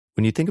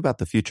When you think about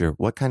the future,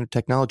 what kind of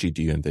technology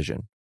do you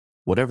envision?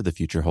 Whatever the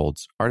future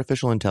holds,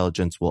 artificial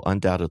intelligence will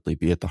undoubtedly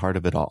be at the heart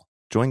of it all.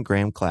 Join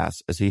Graham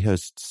Class as he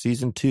hosts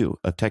Season 2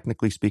 of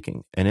Technically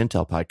Speaking, an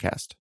Intel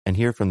podcast, and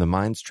hear from the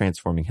minds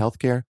transforming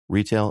healthcare,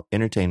 retail,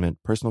 entertainment,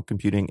 personal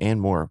computing, and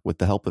more with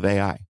the help of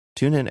AI.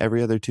 Tune in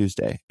every other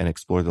Tuesday and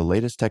explore the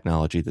latest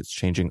technology that's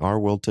changing our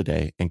world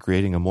today and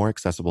creating a more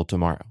accessible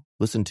tomorrow.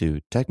 Listen to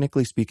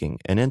Technically Speaking,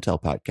 an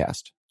Intel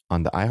podcast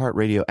on the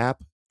iHeartRadio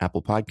app,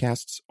 Apple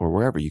Podcasts, or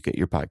wherever you get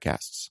your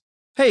podcasts.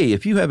 Hey,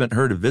 if you haven't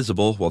heard of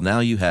Visible, well,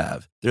 now you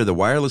have. They're the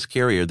wireless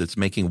carrier that's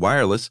making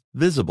wireless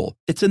visible.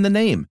 It's in the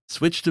name.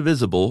 Switch to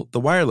Visible, the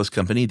wireless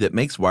company that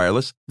makes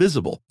wireless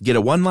visible. Get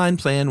a one-line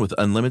plan with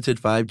unlimited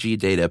 5G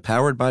data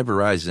powered by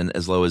Verizon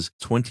as low as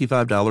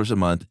 $25 a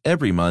month,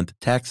 every month,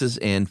 taxes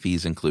and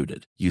fees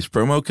included. Use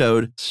promo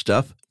code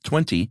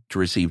STUFF20 to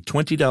receive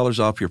 $20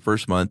 off your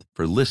first month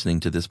for listening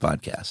to this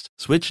podcast.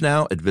 Switch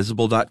now at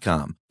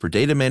Visible.com. For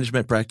data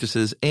management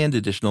practices and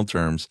additional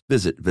terms,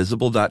 visit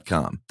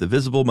Visible.com. The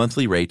Visible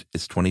monthly rate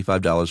is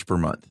 $25 per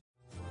month.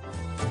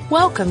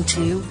 Welcome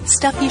to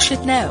Stuff You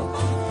Should Know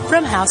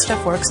from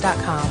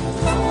HowStuffWorks.com.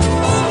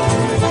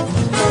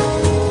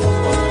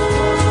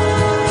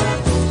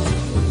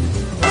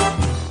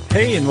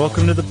 Hey, and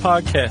welcome to the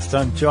podcast.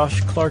 I'm Josh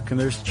Clark, and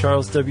there's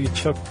Charles W.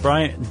 Chuck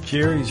Bryant, and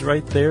Jerry's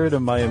right there to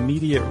my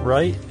immediate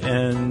right,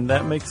 and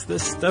that makes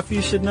this Stuff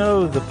You Should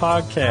Know, the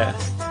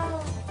podcast.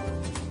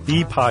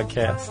 The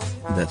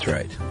podcast. That's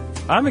right.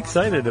 I'm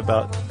excited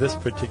about this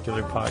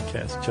particular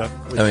podcast, Chuck,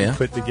 which you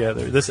put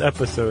together. This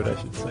episode, I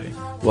should say.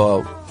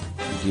 Well,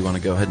 do you want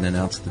to go ahead and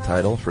announce the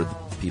title for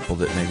the people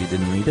that maybe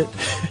didn't read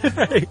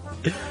it?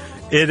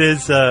 It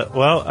is,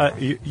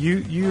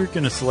 you're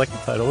going to select the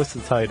title. What's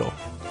the title?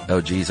 Oh,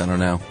 geez, I don't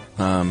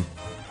know.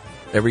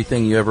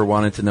 Everything you ever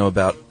wanted to know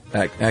about,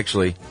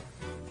 actually,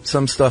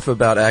 some stuff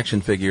about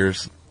action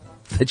figures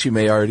that you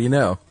may already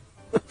know.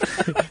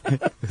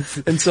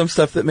 And some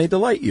stuff that may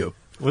delight you.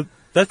 Well,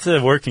 that's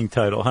a working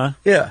title, huh?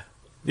 Yeah.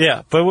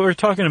 Yeah, but we're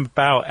talking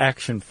about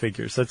action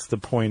figures. That's the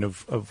point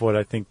of what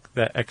I think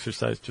that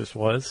exercise just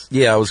was.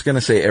 Yeah, I was going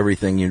to say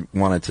everything you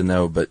wanted to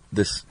know, but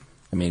this,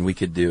 I mean, we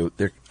could do,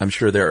 I'm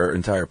sure there are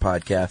entire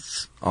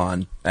podcasts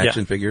on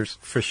action figures.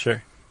 For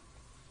sure.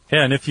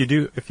 Yeah, and if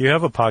you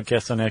have a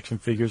podcast on action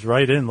figures,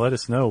 write in, let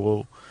us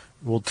know.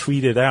 We'll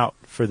tweet it out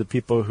for the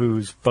people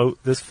whose boat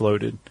this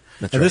floated.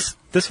 That's and right.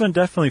 This one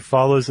definitely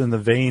follows in the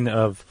vein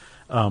of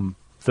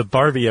the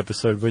Barbie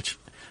episode, which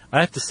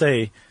I have to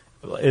say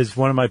is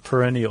one of my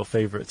perennial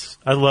favorites.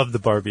 I love the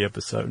Barbie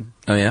episode.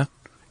 Oh, yeah?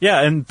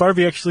 Yeah, and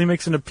Barbie actually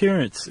makes an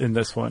appearance in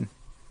this one.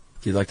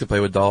 Do you like to play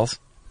with dolls?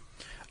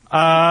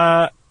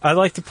 I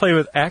like to play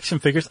with action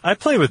figures. I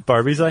play with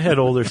Barbies. I had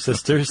older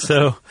sisters,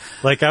 so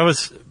like I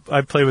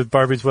play with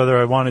Barbies whether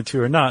I wanted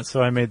to or not,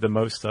 so I made the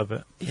most of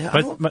it. Yeah,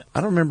 I don't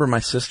remember my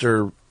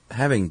sister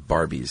having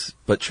Barbies,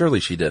 but surely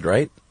she did,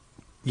 right?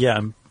 Yeah,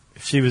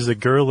 if she was a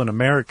girl in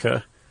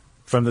America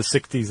from the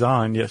 60s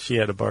on, yes, she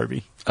had a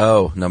Barbie.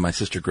 Oh, no, my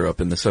sister grew up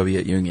in the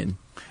Soviet Union.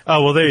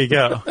 Oh, well, there you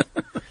go.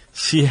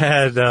 She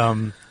had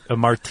a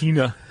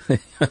Martina.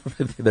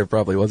 There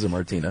probably was a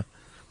Martina.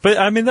 But,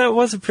 I mean, that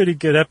was a pretty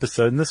good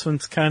episode, and this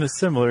one's kind of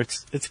similar.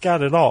 It's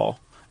got it all.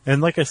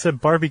 And like I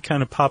said, Barbie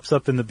kind of pops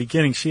up in the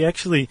beginning. She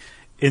actually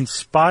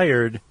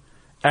inspired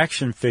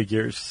action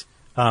figures,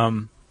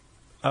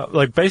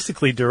 like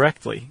basically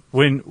directly.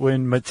 When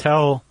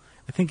Mattel,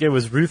 I think it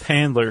was Ruth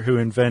Handler who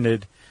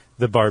invented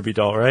the Barbie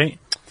doll, right?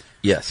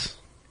 Yes.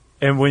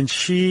 And when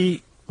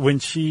she and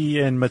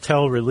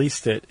Mattel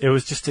released it, it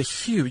was just a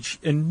huge,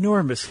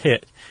 enormous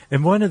hit.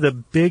 And one of the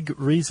big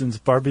reasons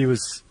Barbie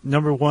was,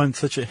 number one,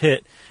 such a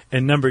hit,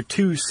 and number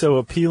two, so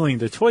appealing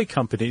to toy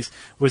companies,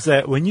 was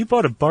that when you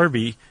bought a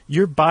Barbie,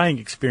 your buying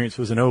experience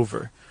wasn't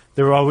over.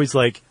 There were always,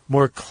 like,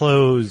 more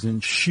clothes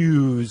and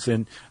shoes,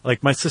 and,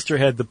 like, my sister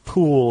had the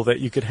pool that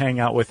you could hang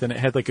out with, and it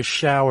had, like, a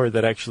shower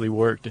that actually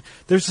worked.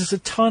 There's just a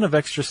ton of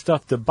extra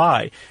stuff to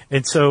buy.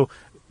 And so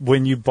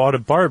when you bought a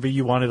Barbie,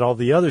 you wanted all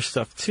the other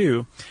stuff,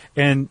 too.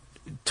 And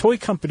toy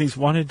companies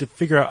wanted to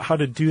figure out how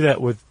to do that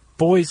with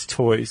boys'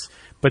 toys,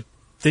 but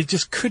they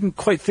just couldn't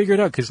quite figure it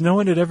out because no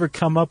one had ever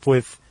come up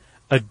with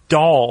a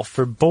doll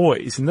for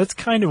boys. And that's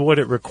kind of what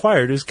it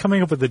required, is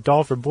coming up with a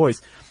doll for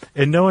boys.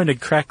 And no one had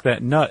cracked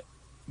that nut.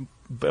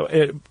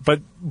 But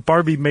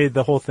Barbie made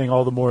the whole thing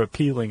all the more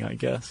appealing, I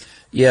guess.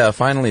 Yeah,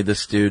 finally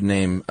this dude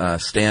named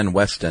Stan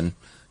Weston,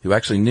 who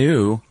actually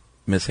knew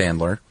Miss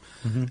Handler,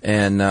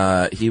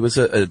 and he was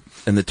in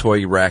the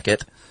toy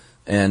racket,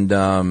 and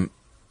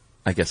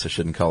I guess I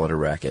shouldn't call it a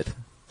racket.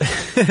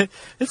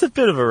 It's a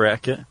bit of a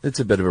racket. It's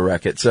a bit of a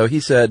racket. So he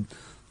said,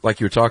 like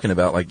you were talking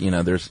about, like, you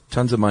know, there's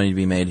tons of money to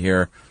be made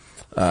here.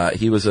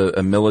 He was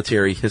a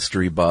military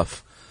history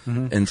buff.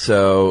 And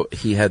so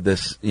he had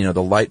this, you know,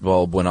 the light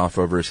bulb went off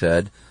over his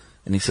head,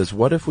 and he says,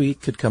 what if we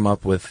could come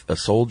up with a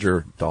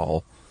soldier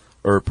doll,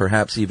 or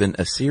perhaps even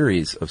a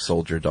series of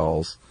soldier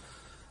dolls,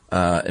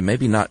 and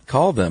maybe not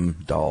call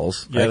them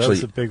dolls. Yeah, actually,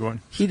 that's a big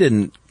one. He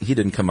didn't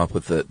come up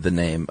with the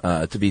name.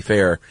 To be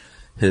fair,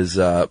 his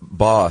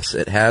boss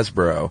at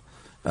Hasbro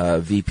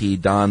VP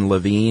Don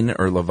Levine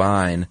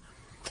in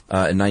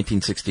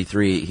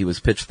 1963. He was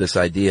pitched this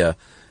idea,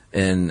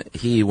 and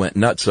he went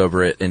nuts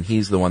over it, and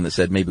he's the one that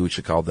said maybe we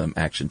should call them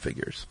action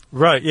figures.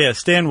 Right, yeah.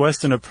 Stan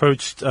Weston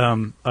approached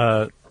Don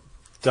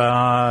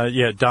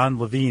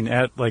Levine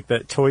at like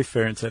that toy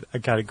fair and said, I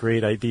got a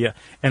great idea.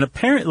 And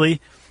apparently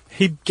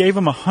he gave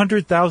him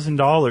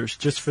 $100,000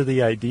 just for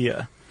the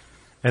idea.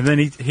 And then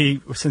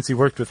he since he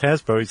worked with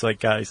Hasbro, he's like,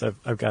 guys,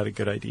 I've got a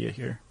good idea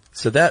here.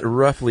 So that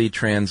roughly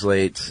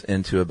translates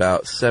into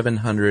about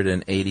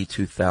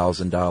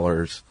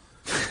 $782,000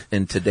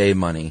 in today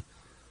money,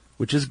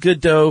 which is good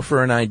dough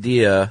for an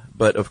idea.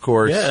 But of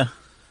course,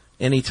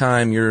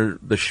 anytime you're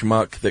the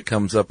schmuck that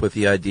comes up with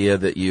the idea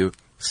that you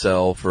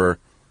sell for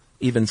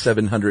even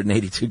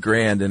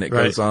 $782,000 and it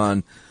goes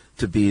on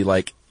to be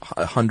like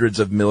hundreds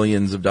of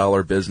millions of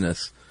dollar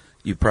business,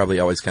 you probably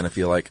always kind of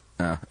feel like,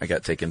 I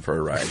got taken for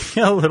a ride.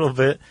 Yeah, a little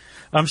bit.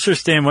 I'm sure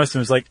Stan Weston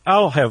was like,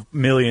 I'll have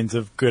millions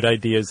of good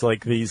ideas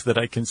like these that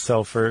I can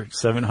sell for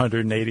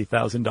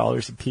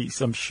 $780,000 a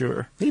piece, I'm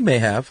sure. He may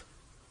have.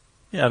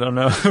 Yeah, I don't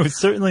know. It was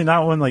certainly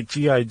not one like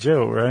G.I.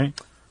 Joe, right?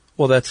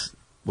 Well, that's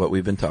what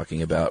we've been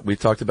talking about. We've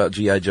talked about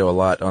G.I. Joe a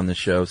lot on the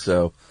show,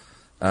 so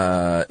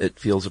it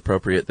feels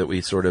appropriate that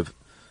we sort of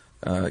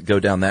go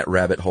down that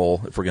rabbit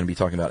hole if we're going to be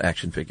talking about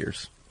action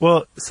figures.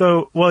 Well,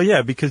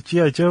 yeah, because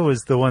G.I. Joe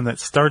was the one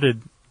that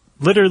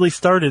literally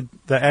started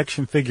the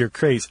action figure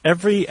craze.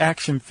 Every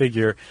action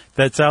figure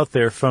that's out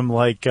there, from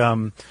like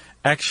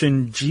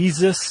Action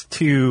Jesus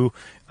to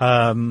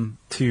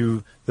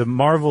the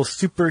Marvel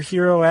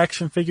superhero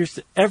action figures,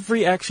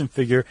 every action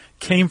figure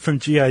came from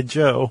G.I.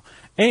 Joe.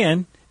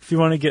 And if you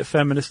want to get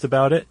feminist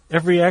about it,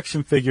 every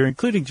action figure,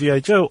 including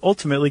G.I. Joe,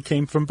 ultimately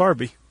came from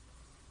Barbie.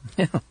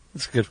 Yeah,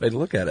 that's a good way to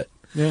look at it.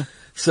 Yeah.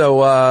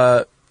 So,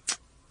 all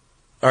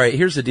right,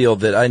 here's the deal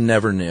that I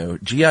never knew.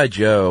 G.I.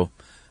 Joe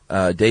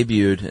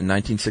debuted in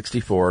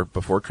 1964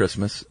 before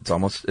Christmas. It's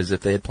almost as if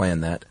they had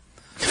planned that.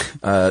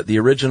 The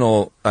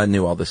original, I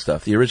knew all this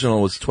stuff. The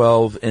original was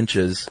 12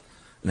 inches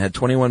and had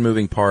 21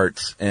 moving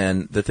parts.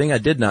 And the thing I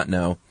did not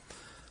know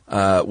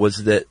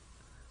was that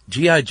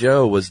G.I.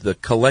 Joe was the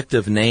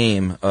collective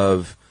name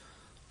of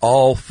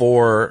all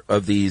 4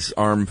 of these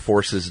armed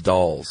forces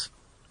dolls.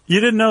 You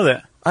didn't know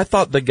that? I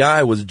thought the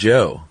guy was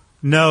Joe.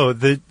 No,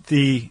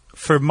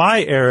 for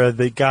my era,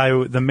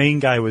 the main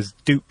guy was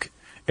Duke.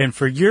 And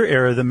for your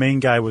era, the main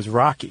guy was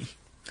Rocky.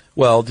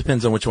 Well, it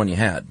depends on which one you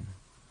had.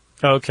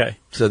 Okay.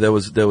 So there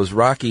was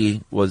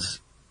Rocky was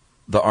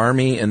the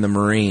Army and the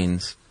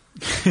Marines.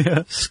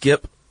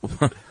 Skip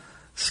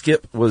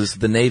was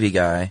the Navy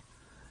guy,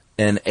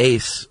 and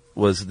Ace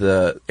was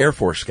the Air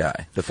Force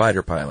guy, the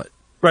fighter pilot.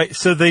 Right.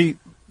 So they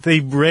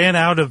ran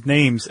out of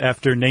names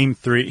after name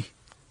 3.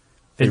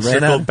 And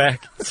circled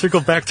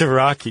back to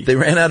Rocky. They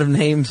ran out of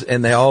names,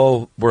 and they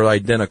all were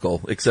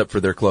identical except for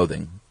their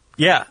clothing.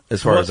 Yeah.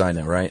 As far as I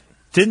know, right?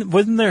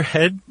 Wasn't their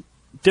head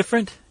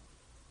different?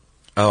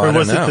 Oh, or I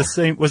don't know. Or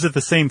was it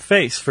the same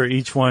face for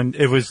each one?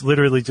 It was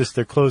literally just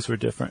their clothes were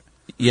different.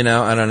 You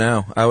know, I don't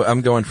know. I'm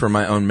going from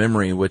my own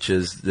memory, which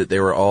is that they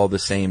were all the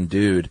same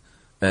dude,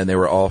 and they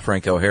were all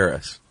Franco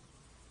Harris.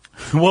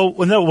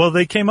 Well,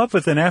 they came up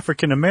with an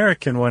African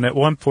American one at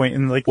one point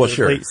in late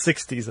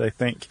 60s, I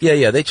think.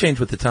 Yeah, they changed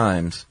with the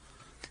times.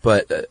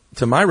 But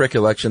to my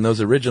recollection,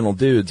 those original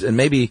dudes, and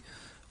maybe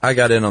I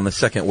got in on the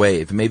second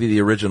wave, maybe the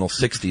original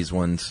 60s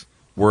ones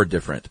were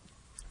different.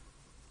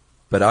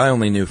 But I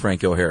only knew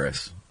Franco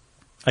Harris.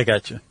 I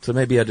got you. So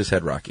maybe I just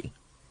had Rocky.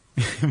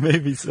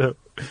 Maybe so.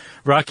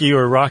 Rocky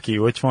or Rocky,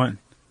 which one?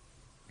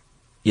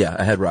 Yeah,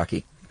 I had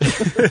Rocky.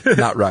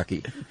 Not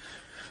Rocky.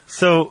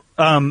 So,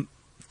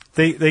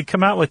 they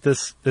come out with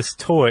this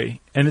toy,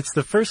 and it's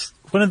the first,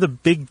 one of the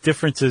big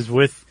differences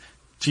with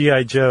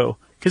G.I. Joe,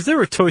 because there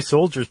were toy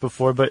soldiers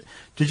before, but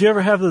did you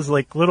ever have those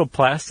like little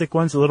plastic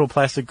ones, the little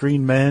plastic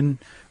green men,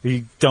 where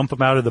you dump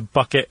them out of the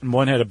bucket, and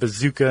one had a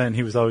bazooka, and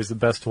he was always the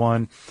best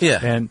one.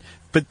 Yeah.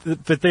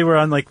 But they were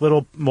on like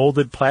little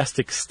molded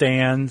plastic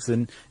stands,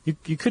 and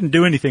you couldn't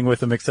do anything with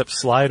them except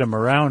slide them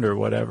around or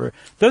whatever.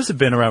 Those have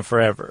been around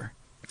forever.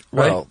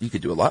 Right? Well, you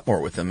could do a lot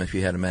more with them if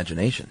you had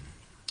imagination.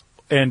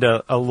 And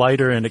a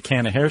lighter and a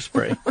can of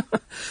hairspray.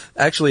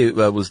 Actually,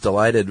 I was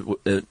delighted.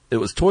 It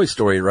was Toy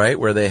Story, right,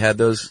 where they had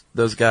those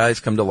guys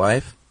come to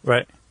life.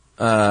 Right.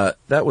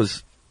 That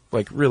was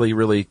like really,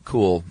 really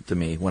cool to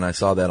me when I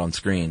saw that on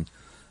screen.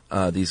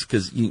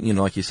 Because you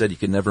know, like you said, you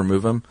could never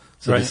move them,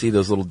 so to see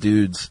those little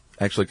dudes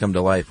actually come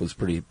to life was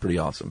pretty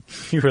awesome.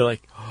 You were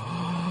like,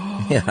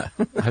 oh, yeah,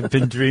 I've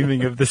been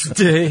dreaming of this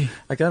day.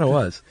 I kind of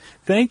was.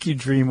 Thank you,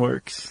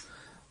 DreamWorks.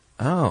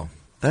 Oh,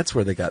 that's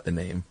where they got the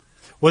name.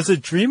 Was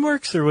it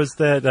DreamWorks or was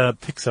that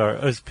Pixar?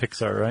 It was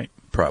Pixar, right?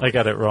 Probably. I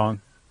got it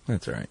wrong.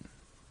 That's all right.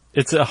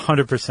 It's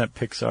 100%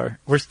 Pixar.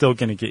 We're still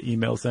going to get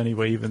emails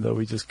anyway, even though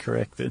we just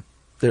corrected.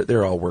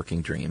 They're all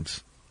working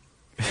dreams.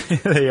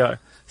 They are.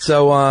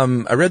 So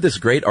I read this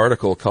great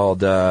article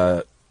called,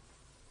 what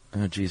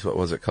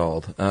was it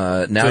called?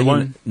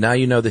 Now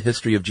you know the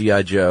history of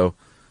G.I. Joe,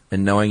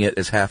 and knowing it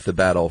is half the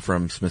battle,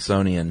 from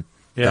Smithsonian.com.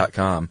 Yeah.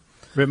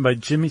 Written by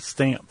Jimmy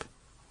Stamp.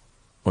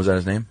 What was that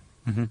his name?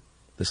 Mm-hmm.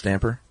 The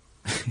Stamper?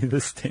 The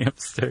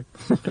Stampster.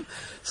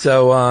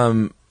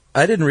 So,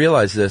 I didn't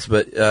realize this,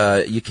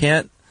 but you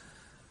can't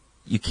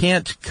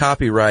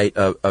copyright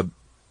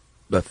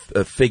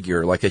a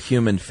figure, like a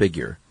human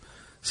figure.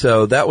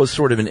 So that was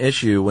sort of an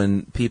issue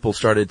when people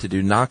started to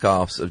do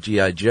knockoffs of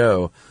G.I.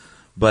 Joe.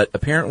 But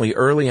apparently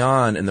early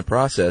on in the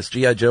process,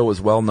 G.I. Joe was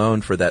well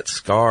known for that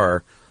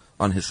scar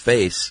on his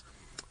face.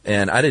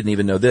 And I didn't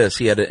even know this.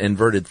 He had an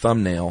inverted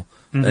thumbnail.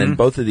 Mm-hmm. And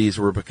both of these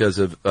were because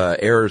of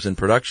errors in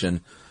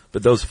production.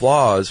 But those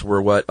flaws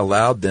were what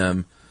allowed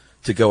them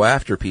to go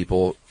after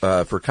people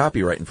for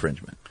copyright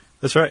infringement.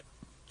 That's right.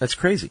 That's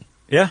crazy.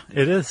 Yeah,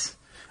 it is.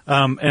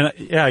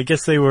 I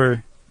guess they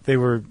were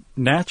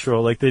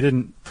natural, like they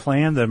didn't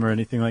plan them or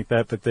anything like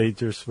that, but they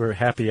just were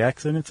happy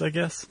accidents, I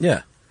guess.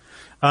 Yeah.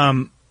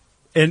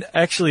 And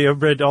actually,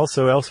 I've read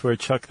also elsewhere,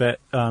 Chuck, that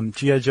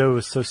G.I. Joe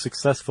was so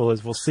successful,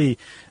 as we'll see,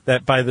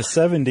 that by the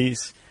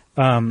 70s,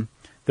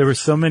 there were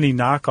so many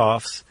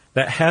knockoffs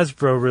that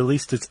Hasbro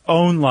released its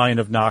own line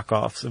of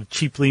knockoffs of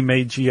cheaply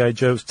made G.I.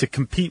 Joes to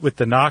compete with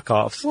the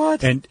knockoffs.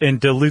 What? And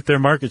dilute their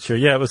market share.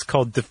 Yeah, it was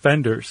called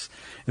Defenders.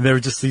 And they were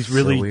just these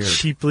really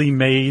cheaply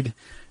made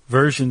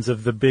versions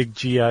of the big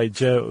G.I.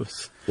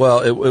 Joes.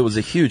 Well, it was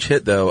a huge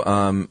hit,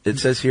 though. It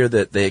says here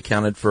that they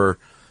accounted for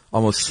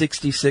almost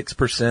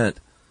 66%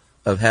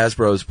 of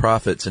Hasbro's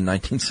profits in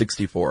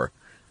 1964.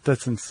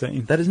 That's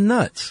insane. That is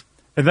nuts.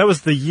 And that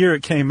was the year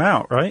it came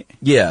out, right?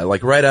 Yeah,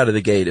 like right out of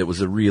the gate, it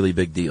was a really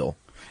big deal.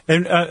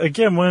 And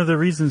again, one of the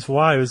reasons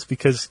why was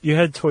because you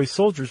had toy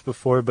soldiers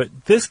before, but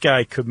this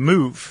guy could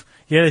move.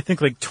 He had, I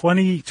think, like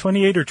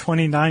 28 or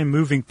 29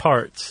 moving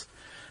parts,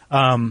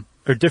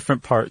 or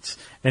different parts.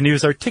 And he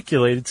was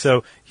articulated,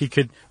 so he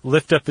could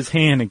lift up his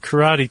hand and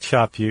karate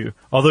chop you.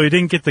 Although he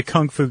didn't get the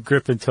kung fu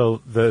grip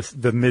until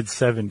the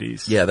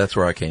mid-70s. Yeah, that's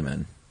where I came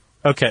in.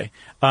 Okay.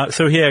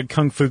 So he had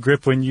kung fu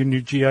grip when you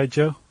knew G.I.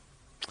 Joe?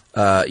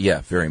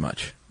 Yeah, very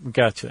much.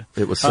 Gotcha.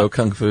 It was so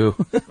kung fu.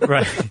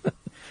 Right.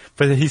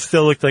 But he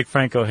still looked like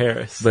Franco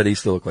Harris. But he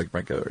still looked like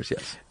Franco Harris,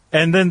 yes.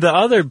 And then the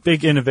other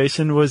big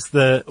innovation was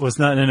not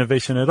an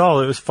innovation at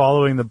all. It was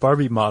following the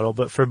Barbie model,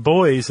 but for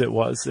boys it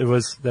was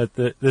that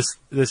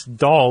this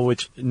doll,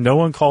 which no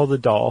one called a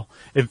doll.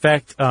 In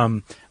fact,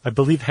 I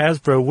believe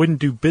Hasbro wouldn't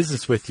do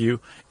business with you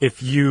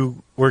if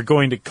you were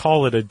going to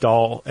call it a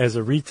doll as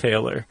a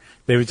retailer.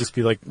 They would just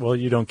be like, well,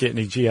 you don't get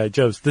any G.I.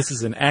 Joes. This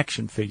is an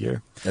action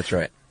figure. That's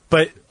right.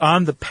 But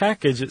on the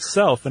package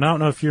itself, and I don't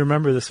know if you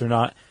remember this or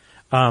not,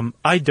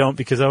 I don't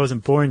because I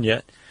wasn't born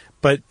yet,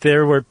 but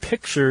there were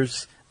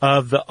pictures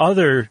of the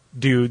other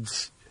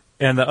dudes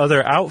and the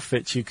other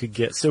outfits you could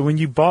get. So when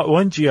you bought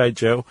one G.I.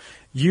 Joe,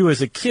 you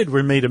as a kid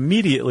were made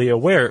immediately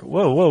aware,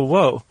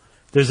 whoa,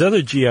 there's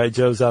other G.I.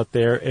 Joes out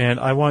there, and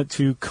I want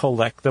to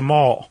collect them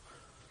all.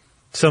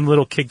 Some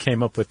little kid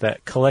came up with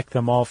that collect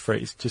them all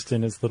phrase just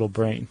in his little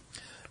brain.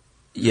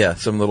 Yeah,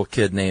 some little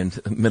kid named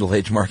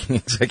middle-aged marketing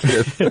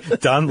executive.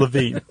 Don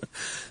Levine.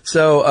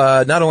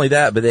 So not only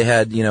that, but they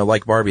had,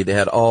 like Barbie, they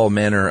had all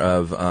manner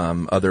of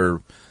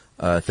other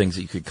things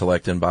that you could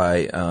collect and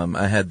buy.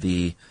 I had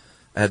the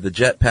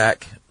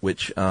jetpack,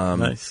 which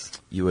nice.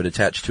 You would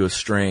attach to a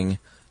string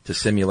to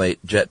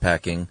simulate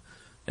jetpacking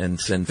and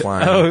send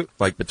flying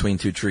like between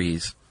two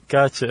trees.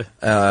 Gotcha.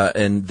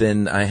 And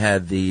then I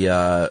had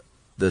the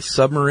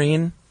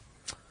submarine.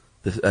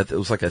 It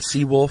was like a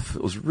Seawolf.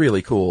 It was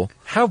really cool.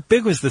 How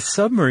big was the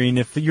submarine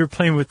if you were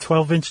playing with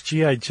 12-inch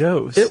G.I.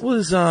 Joes? It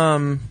was,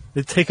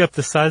 It'd take up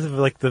the size of,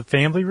 like, the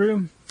family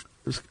room?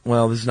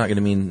 Well, this is not going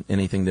to mean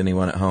anything to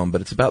anyone at home, but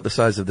it's about the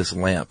size of this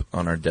lamp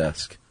on our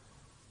desk.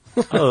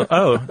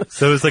 Oh.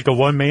 So it was like a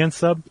one-man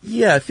sub?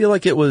 Yeah, I feel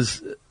like it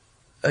was,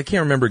 I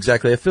can't remember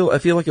exactly. I feel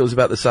like it was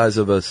about the size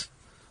of a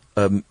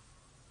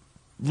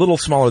little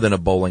smaller than a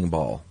bowling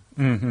ball.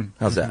 Mm-hmm.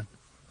 How's that?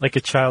 Like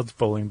a child's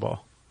bowling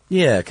ball.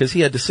 Yeah, because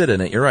he had to sit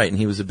in it. You're right, and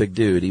he was a big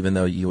dude, even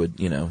though you would,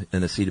 in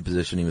a seated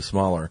position, he was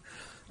smaller.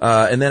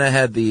 And then I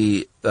had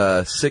the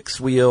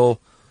 6-wheel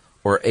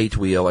or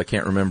 8-wheel, I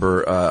can't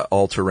remember,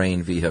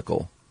 all-terrain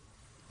vehicle.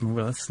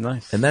 Well, that's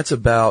nice. And that's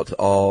about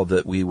all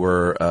that we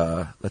were.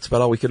 That's about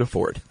all we could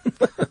afford.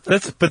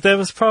 But that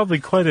was probably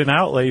quite an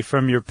outlay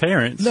from your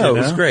parents. No,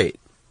 it was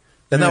great,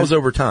 and that was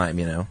over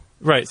time,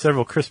 Right,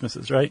 several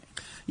Christmases, right?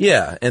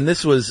 Yeah, and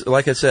this was,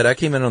 like I said, I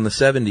came in on the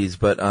 70s,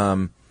 but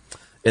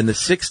in the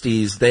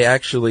 60s, they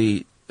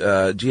actually,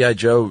 G.I.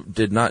 Joe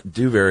did not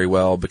do very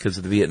well because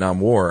of the Vietnam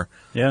War.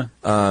 Yeah.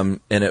 And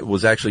it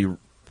was actually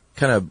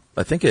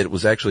I think it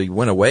was actually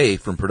went away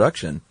from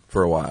production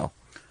for a while.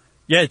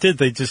 Yeah, it did.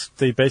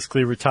 They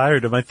basically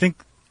retired him. I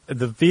think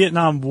the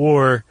Vietnam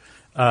War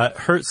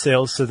hurt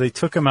sales, so they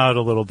took him out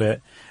a little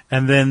bit,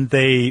 and then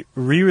they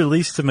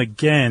re-released him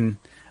again,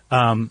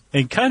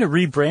 and kind of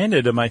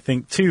rebranded him, I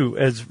think, too,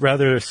 as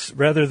rather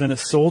than a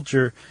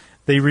soldier.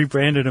 They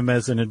rebranded him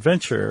as an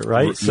adventurer,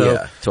 right? So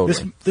yeah,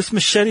 totally. This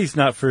machete's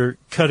not for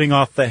cutting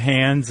off the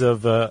hands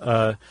of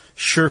a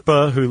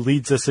Sherpa who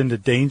leads us into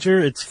danger.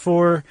 It's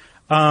for,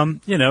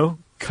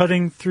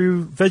 cutting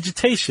through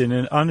vegetation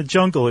and on a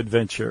jungle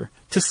adventure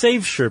to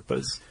save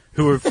Sherpas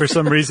who are, for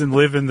some reason,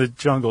 live in the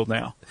jungle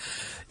now.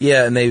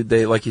 Yeah, and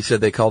they like you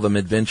said, they called them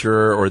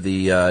adventurer, or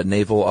the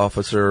naval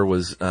officer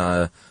was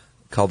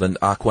called an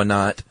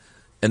aquanaut.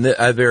 And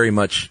I very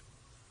much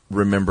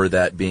remember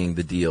that being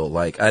the deal.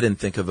 Like, I didn't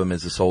think of him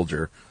as a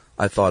soldier.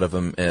 I thought of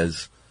him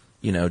as,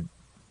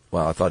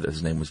 I thought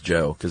his name was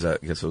Joe, because I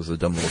guess I was a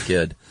dumb little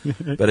kid.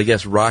 But I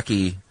guess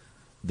Rocky,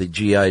 the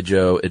G.I.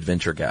 Joe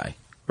adventure guy.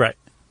 Right.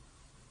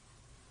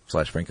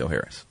 / Franco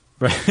Harris.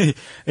 Right.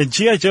 And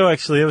G.I. Joe,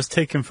 actually, it was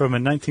taken from a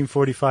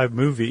 1945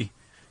 movie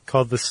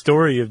called The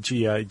Story of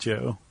G.I.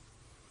 Joe.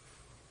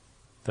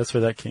 That's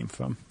where that came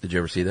from. Did you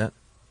ever see that?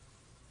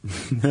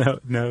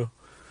 No.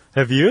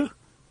 Have you?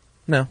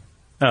 No.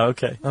 Oh,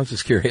 okay. I was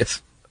just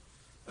curious.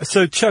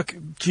 So, Chuck,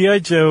 G.I.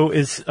 Joe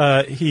is,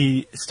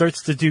 he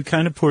starts to do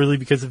kind of poorly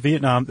because of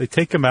Vietnam. They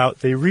take him out,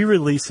 they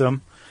re-release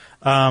him,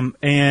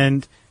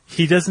 and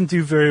he doesn't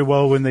do very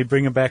well when they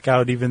bring him back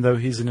out, even though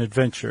he's an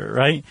adventurer,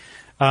 right?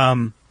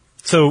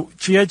 So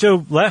G.I.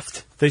 Joe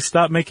left. They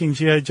stopped making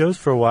G.I. Joes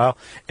for a while,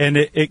 and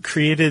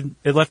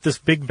it left this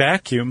big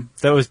vacuum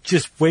that was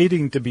just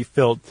waiting to be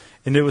filled.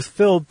 And it was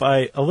filled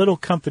by a little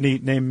company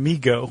named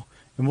Mego.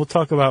 And we'll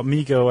talk about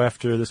Mego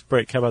after this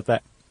break. How about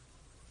that?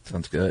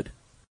 Sounds good.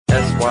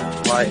 Stuff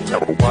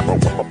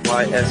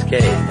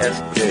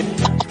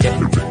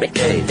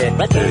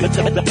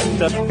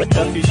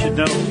you should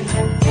know.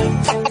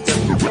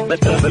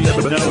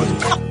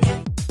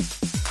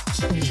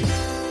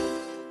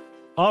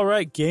 All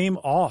right, game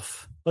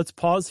off. Let's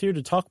pause here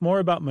to talk more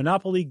about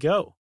Monopoly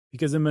Go.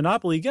 Because in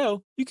Monopoly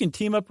Go, you can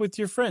team up with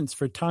your friends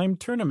for timed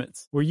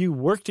tournaments where you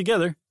work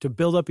together to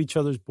build up each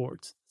other's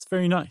boards. It's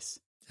very nice.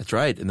 That's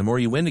right. And the more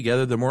you win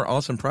together, the more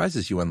awesome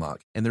prizes you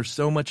unlock. And there's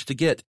so much to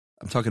get.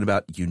 I'm talking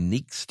about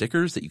unique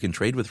stickers that you can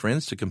trade with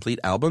friends to complete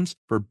albums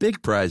for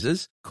big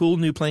prizes, cool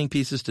new playing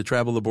pieces to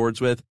travel the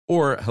boards with,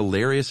 or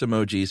hilarious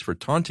emojis for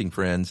taunting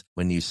friends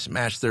when you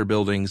smash their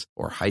buildings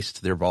or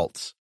heist their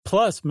vaults.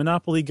 Plus,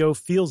 Monopoly Go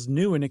feels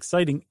new and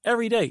exciting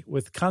every day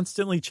with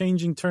constantly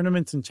changing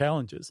tournaments and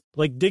challenges,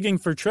 like digging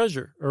for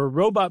treasure or a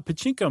robot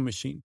pachinko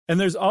machine. And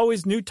there's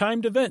always new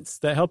timed events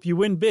that help you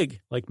win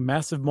big, like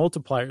massive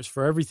multipliers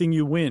for everything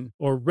you win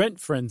or rent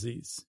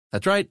frenzies.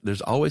 That's right.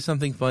 There's always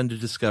something fun to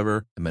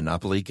discover in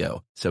Monopoly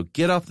Go. So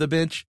get off the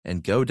bench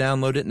and go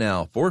download it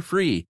now for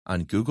free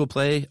on Google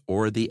Play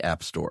or the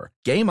App Store.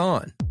 Game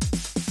on!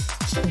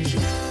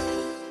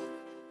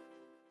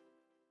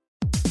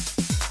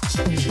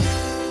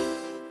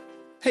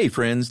 Hey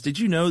friends, did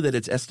you know that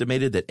it's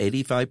estimated that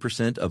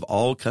 85% of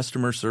all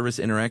customer service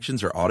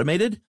interactions are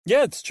automated?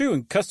 Yeah, it's true,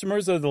 and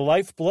customers are the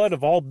lifeblood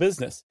of all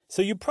business.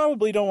 So you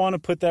probably don't want to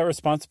put that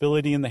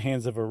responsibility in the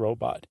hands of a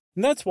robot.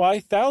 And that's why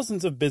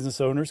thousands of business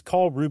owners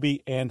call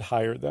Ruby and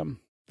hire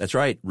them. That's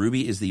right.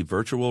 Ruby is the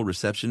virtual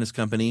receptionist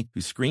company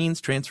who screens,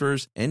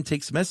 transfers, and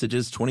takes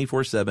messages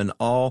 24/7,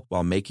 all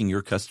while making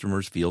your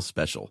customers feel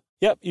special.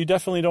 Yep, you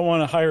definitely don't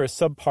want to hire a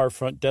subpar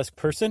front desk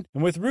person.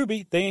 And with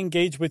Ruby, they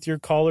engage with your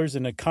callers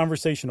in a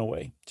conversational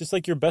way, just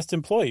like your best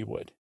employee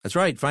would. That's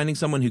right. Finding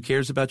someone who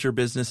cares about your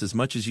business as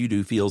much as you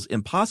do feels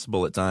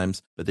impossible at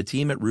times, but the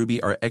team at Ruby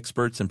are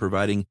experts in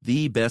providing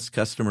the best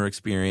customer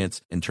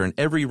experience and turn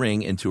every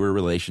ring into a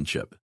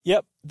relationship.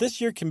 Yep,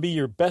 this year can be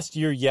your best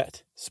year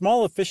yet.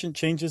 Small, efficient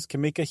changes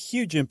can make a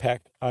huge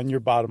impact on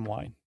your bottom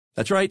line.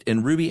 That's right,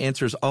 and Ruby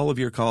answers all of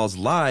your calls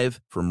live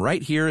from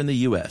right here in the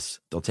U.S.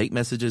 They'll take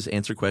messages,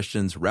 answer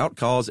questions, route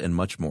calls, and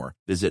much more.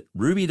 Visit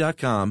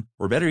Ruby.com,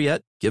 or better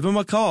yet, give them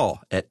a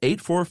call at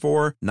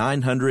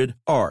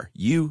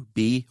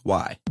 844-900-RUBY.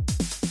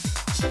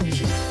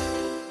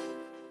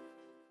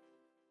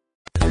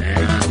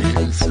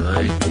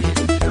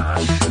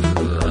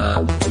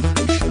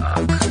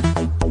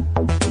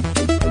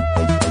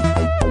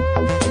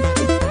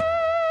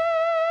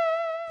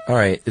 All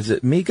right, is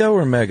it Mego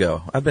or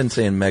Mego? I've been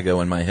saying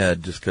Mego in my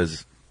head just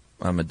because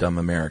I'm a dumb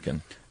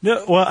American.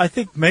 No, well, I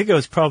think Mego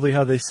is probably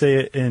how they say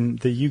it in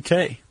the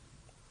UK.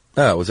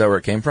 Oh, was that where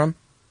it came from?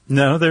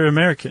 No, they're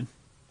American.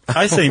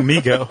 I say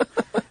Mego.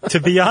 To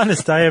be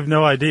honest, I have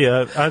no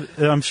idea.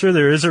 I'm sure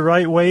there is a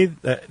right way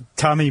that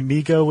Tommy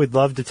Mego would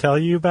love to tell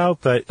you about,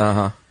 but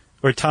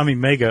or Tommy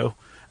Mego.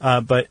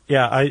 But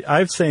yeah,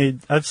 I've said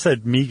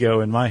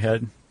Mego in my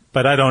head.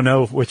 But I don't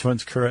know which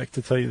one's correct,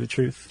 to tell you the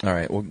truth. All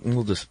right, well,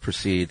 we'll just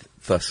proceed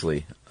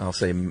thusly. I'll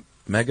say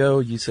Mego,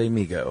 you say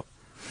Mego.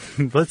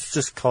 Let's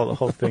just call the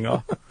whole thing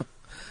off.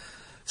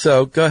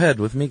 So, go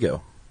ahead with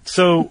Mego.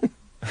 So,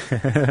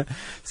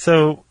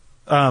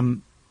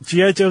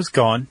 G.I. Joe's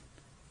gone.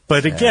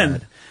 But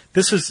again,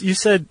 this was, you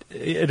said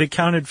it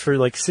accounted for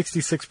like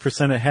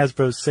 66% of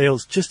Hasbro's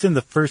sales just in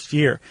the first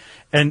year.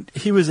 And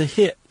he was a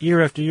hit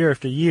year after year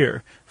after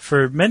year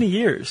for many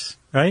years,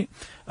 right?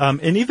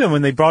 And even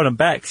when they brought him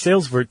back,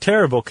 sales were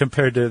terrible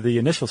compared to the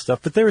initial stuff,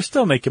 but they were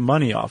still making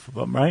money off of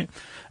them, right?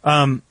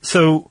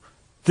 So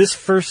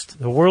the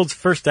world's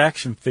first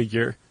action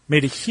figure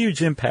made a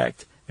huge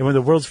impact. And when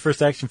the world's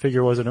first action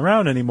figure wasn't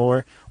around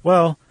anymore,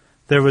 well,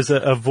 there was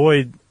a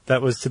void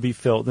that was to be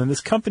filled. And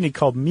this company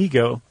called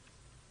Mego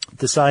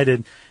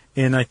decided,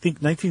 in, I think,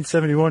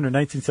 1971 or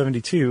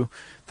 1972,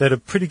 that a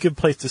pretty good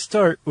place to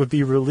start would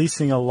be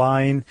releasing a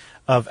line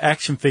of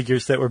action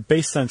figures that were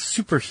based on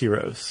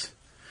superheroes.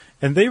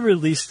 And they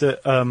released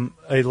a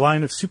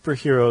line of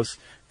superheroes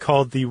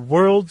called the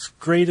World's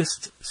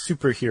Greatest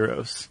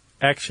Superheroes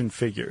action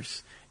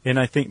figures in,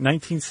 I think,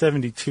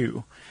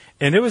 1972.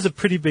 And it was a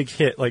pretty big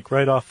hit, like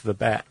right off the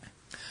bat.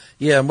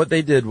 Yeah, and what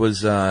they did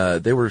was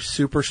they were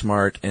super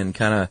smart and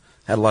kind of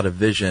had a lot of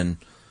vision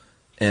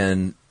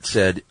and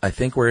said, I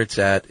think where it's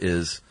at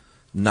is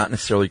not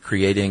necessarily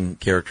creating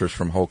characters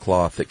from whole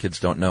cloth that kids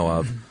don't know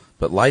of,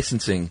 but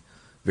licensing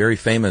very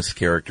famous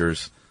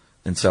characters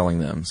and selling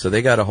them. So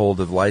they got a hold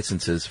of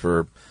licenses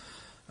for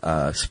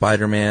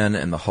Spider-Man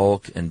and the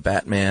Hulk and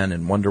Batman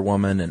and Wonder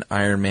Woman and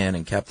Iron Man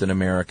and Captain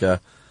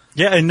America.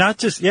 Yeah, and not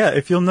just,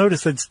 if you'll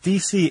notice, it's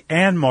DC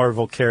and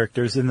Marvel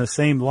characters in the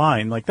same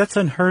line. Like, that's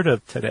unheard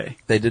of today.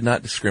 They did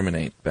not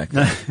discriminate back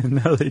then.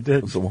 No, they didn't.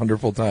 It was a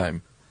wonderful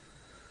time.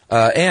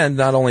 And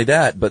not only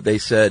that, but they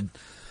said,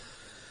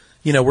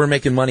 we're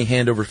making money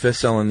hand over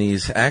fist selling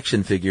these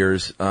action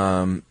figures.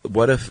 Do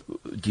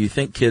you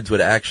think kids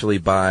would actually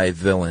buy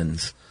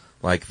villains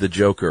like the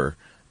Joker?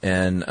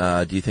 And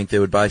do you think they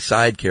would buy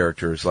side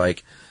characters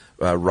like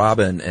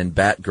Robin and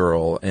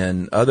Batgirl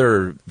and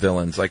other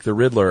villains like the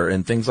Riddler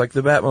and things like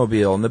the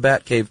Batmobile and the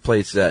Batcave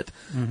playset?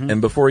 Mm-hmm.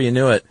 And before you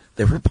knew it,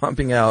 they were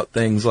pumping out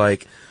things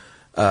like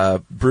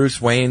Bruce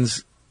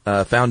Wayne's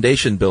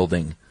foundation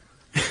building.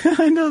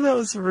 I know that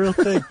was a real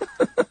thing.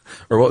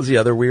 Or what was the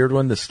other weird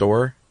one? The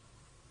store?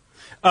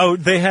 Oh,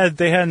 they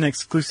had an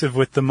exclusive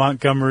with the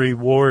Montgomery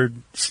Ward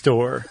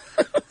store.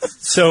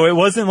 So it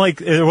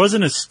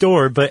wasn't a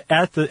store, but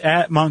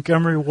at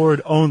Montgomery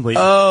Ward only.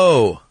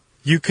 Oh.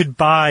 You could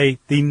buy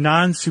the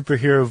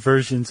non-superhero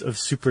versions of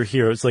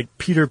superheroes, like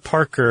Peter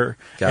Parker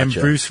and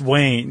Bruce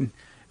Wayne,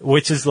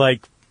 which is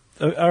like,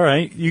 all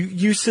right,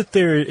 you sit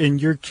there in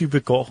your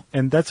cubicle,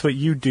 and that's what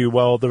you do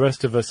while the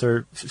rest of us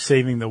are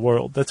saving the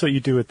world. That's what you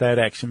do with that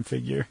action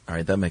figure. All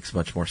right, that makes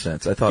much more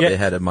sense. I thought they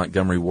had a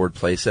Montgomery Ward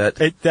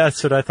playset.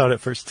 That's what I thought at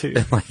first, too.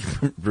 And like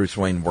Bruce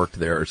Wayne worked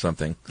there or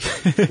something,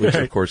 which, right.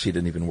 Of course, he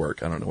didn't even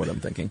work. I don't know what I'm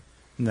thinking.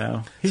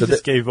 No, he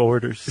just gave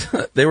orders.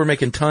 They were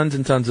making tons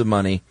and tons of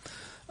money.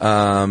 In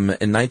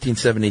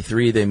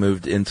 1973, they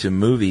moved into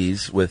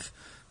movies with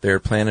their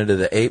Planet of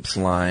the Apes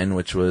line,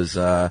 which was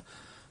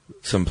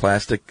some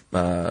plastic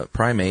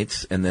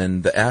primates, and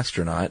then the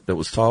astronaut that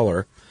was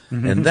taller,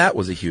 and that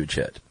was a huge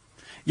hit.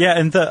 Yeah,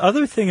 and the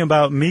other thing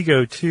about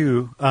Mego,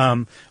 too,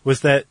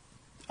 was that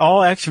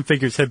all action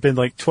figures had been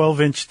like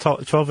 12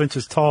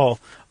 inches tall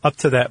up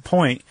to that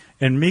point,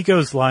 and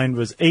Mego's line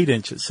was 8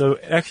 inches. So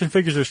action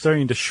figures are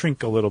starting to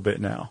shrink a little bit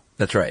now.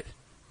 That's right.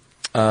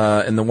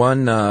 And the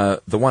one I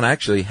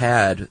actually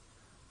had,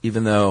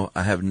 even though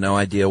I have no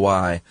idea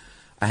why,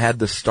 I had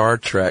the Star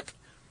Trek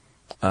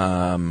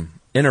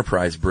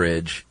Enterprise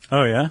bridge.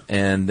 Oh, yeah?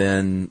 And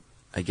then,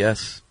 I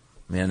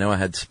know I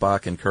had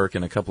Spock and Kirk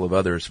and a couple of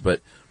others,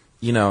 but,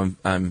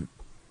 I'm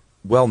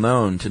well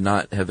known to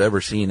not have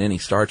ever seen any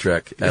Star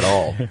Trek at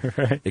all,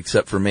 right.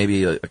 Except for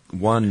maybe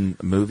one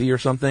movie or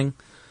something.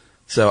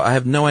 So I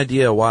have no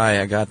idea why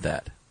I got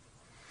that.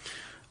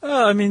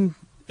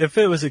 If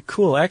it was a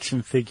cool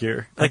action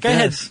figure, I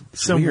had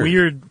some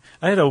weird.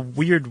 I had a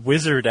weird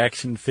wizard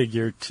action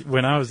figure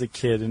when I was a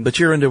kid. But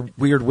you're into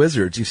weird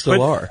wizards. You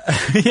still are.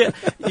 Yeah.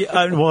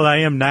 Well, I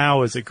am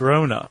now as a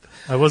grown-up.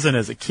 I wasn't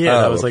as a kid.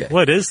 I was like,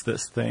 what is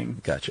this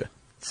thing? Gotcha.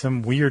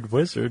 Some weird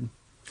wizard.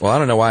 Well, I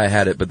don't know why I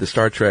had it, but the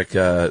Star Trek,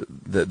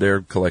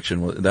 their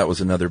collection, that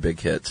was another big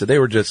hit. So they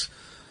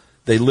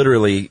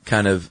literally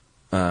kind of,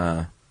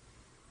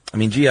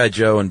 G.I.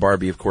 Joe and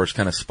Barbie, of course,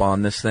 kind of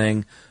spawned this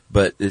thing,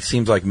 but it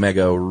seems like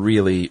Mego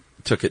really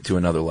took it to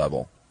another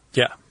level.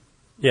 Yeah.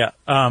 Yeah.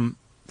 Action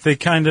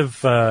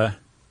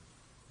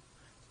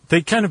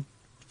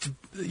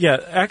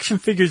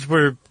figures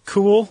were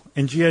cool,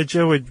 and G.I.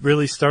 Joe had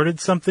really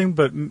started something,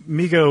 but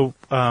Mego,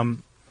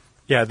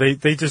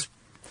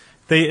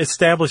 they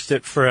established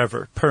it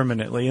forever,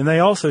 permanently. And they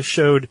also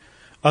showed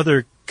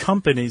other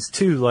companies,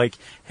 too, like,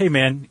 hey,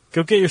 man,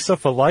 go get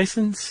yourself a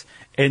license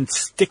and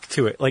stick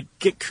to it. Like,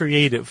 get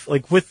creative.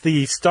 Like, with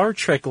the Star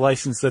Trek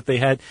license that they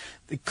had,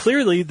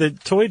 clearly the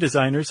toy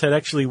designers had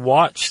actually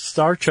watched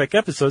Star Trek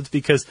episodes,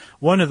 because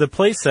one of the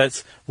play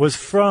sets was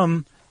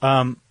from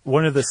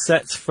one of the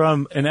sets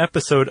from an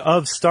episode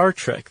of Star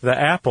Trek, the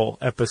Apple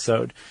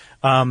episode.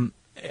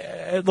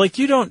 Like,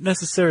 you don't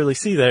necessarily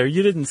see that, or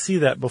you didn't see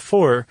that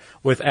before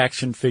with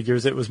action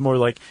figures. It was more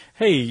like,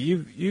 hey,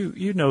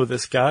 you know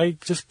this guy,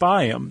 just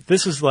buy him.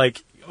 This is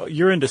like,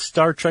 you're into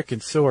Star Trek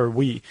and so are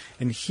we,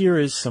 and here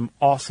is some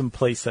awesome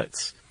play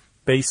sets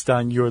based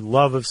on your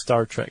love of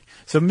Star Trek.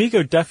 So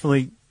Mego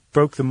definitely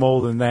broke the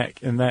mold in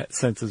that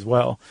sense as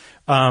well.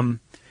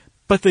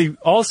 But they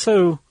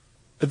also,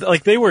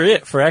 like, they were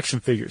it for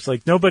action figures.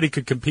 Like, nobody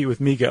could compete with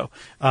Mego.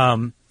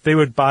 They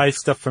would buy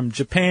stuff from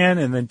Japan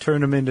and then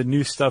turn them into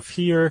new stuff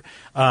here.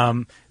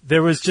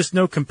 There was just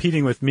no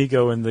competing with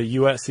Mego in the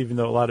U.S., even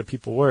though a lot of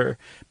people were.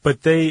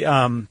 But they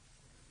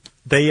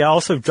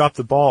also dropped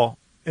the ball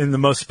in the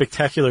most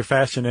spectacular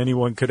fashion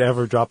anyone could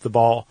ever drop the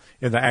ball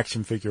in the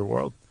action figure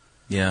world.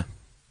 Yeah.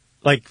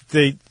 Like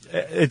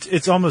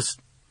it's almost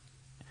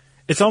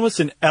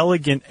an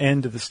elegant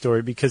end to the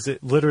story because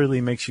it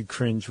literally makes you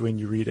cringe when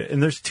you read it.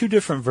 And there's two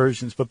different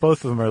versions, but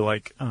both of them are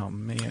like, oh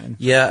man.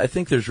 Yeah, I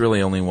think there's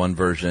really only one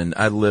version.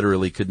 I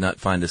literally could not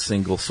find a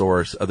single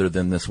source other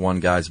than this one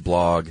guy's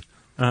blog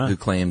who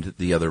claimed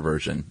the other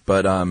version.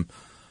 But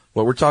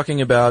what we're talking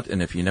about,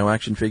 and if you know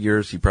action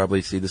figures, you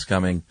probably see this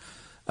coming,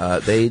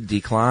 they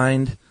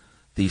declined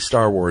the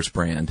Star Wars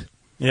brand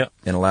and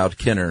allowed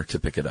Kenner to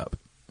pick it up.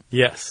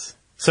 Yes.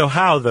 So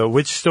how, though?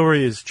 Which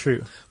story is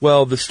true?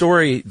 Well, the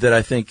story that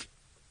I think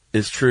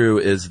is true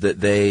is that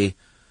they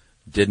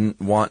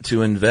didn't want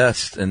to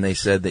invest, and they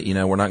said that,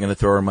 we're not going to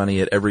throw our money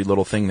at every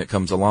little thing that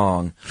comes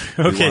along.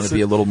 We want to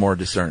be a little more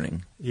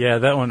discerning. Yeah,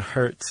 that one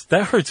hurts.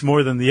 That hurts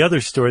more than the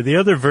other story. The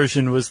other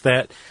version was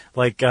that,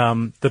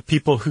 the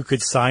people who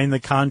could sign the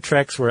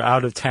contracts were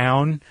out of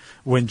town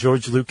when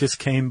George Lucas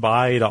came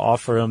by to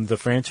offer them the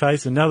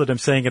franchise. And now that I'm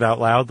saying it out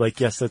loud,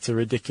 yes, that's a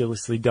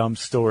ridiculously dumb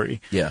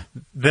story. Yeah.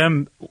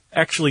 Them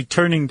actually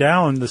turning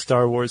down the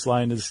Star Wars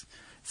line it's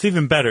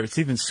even better. It's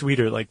even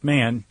sweeter.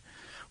 Man,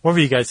 what were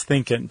you guys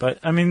thinking? But,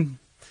 I mean,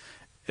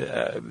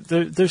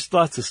 there's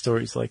lots of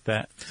stories like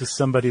that. Just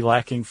somebody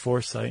lacking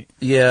foresight.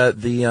 Yeah,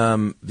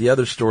 the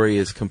other story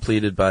is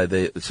completed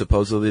by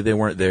supposedly they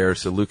weren't there,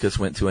 so Lucas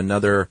went to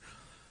another,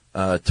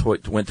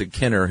 went to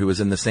Kenner, who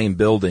was in the same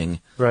building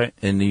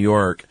in New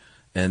York,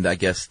 and I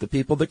guess the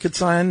people that could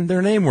sign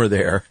their name were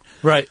there.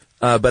 Right.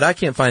 But I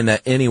can't find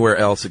that anywhere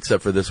else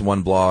except for this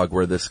one blog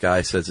where this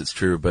guy says it's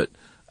true, but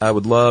I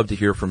would love to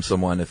hear from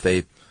someone if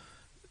they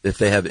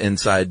have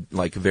inside,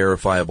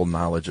 verifiable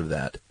knowledge of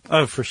that.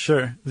 Oh, for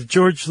sure.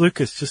 George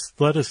Lucas, just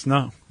let us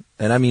know.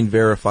 And I mean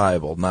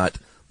verifiable, not,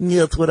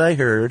 that's what I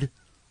heard.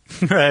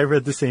 I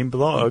read the same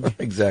blog.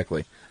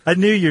 Exactly. I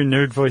knew your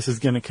nerd voice was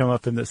going to come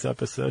up in this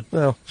episode.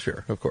 Well,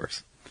 sure, of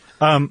course.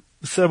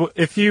 So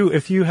if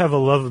you have a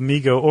love of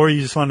Mego, or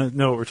you just want to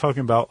know what we're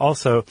talking about,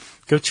 also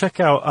go check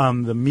out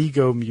the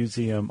Mego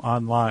Museum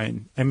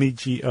online,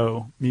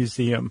 MEGO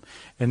Museum,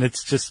 and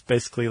it's just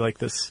basically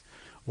this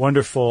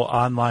wonderful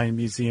online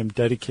museum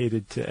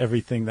dedicated to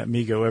everything that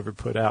Mego ever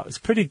put out. It's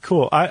pretty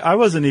cool. I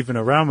wasn't even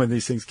around when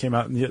these things came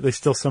out, and yet they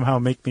still somehow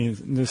make me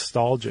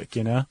nostalgic,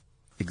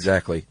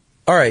 Exactly.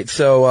 All right,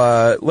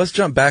 so let's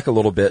jump back a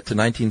little bit to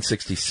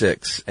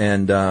 1966,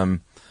 and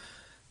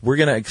we're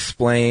going to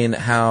explain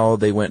how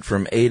they went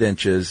from 8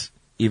 inches,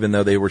 even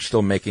though they were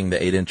still making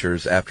the 8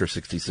 inches after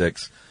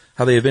 66,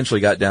 how they eventually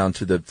got down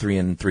to the 3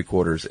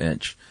 3/4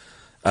 inch.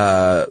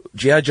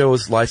 G.I. Joe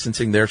was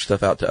licensing their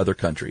stuff out to other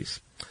countries.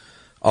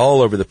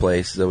 All over the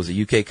place. There was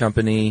a UK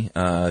company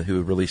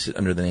who released it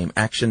under the name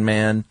Action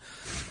Man,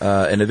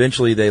 and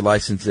eventually they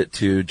licensed it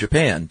to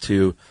Japan,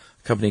 to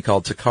a company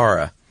called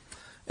Takara.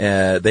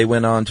 They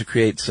went on to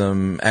create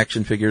some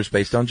action figures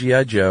based on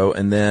G.I. Joe,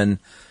 and then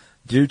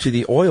due to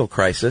the oil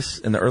crisis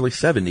in the early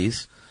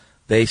 70s,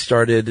 they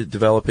started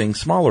developing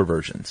smaller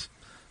versions.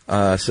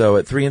 So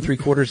at 3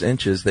 3/4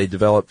 inches, they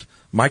developed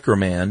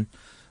Microman,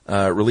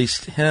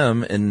 released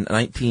him in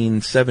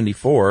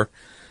 1974,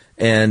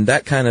 and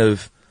that kind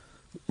of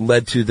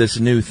led to this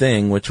new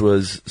thing, which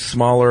was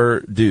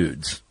smaller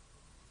dudes.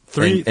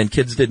 And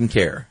kids didn't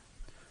care.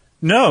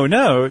 No.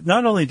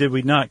 Not only did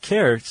we not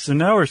care, so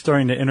now we're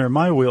starting to enter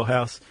my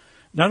wheelhouse.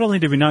 Not only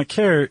did we not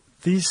care,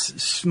 these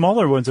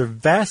smaller ones are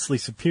vastly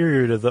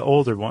superior to the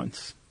older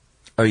ones.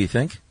 Oh, you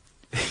think?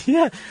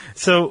 Yeah.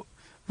 So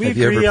we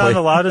agree on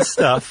a lot of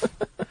stuff.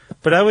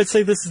 But I would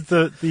say this is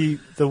the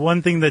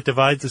one thing that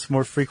divides us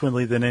more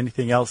frequently than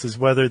anything else is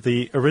whether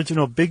the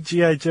original big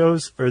G.I.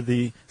 Joes or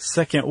the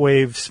second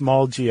wave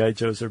small G.I.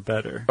 Joes are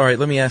better. All right,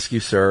 let me ask you,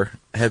 sir.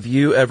 Have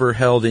you ever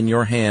held in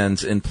your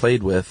hands and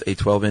played with a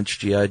 12-inch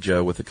G.I.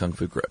 Joe with a Kung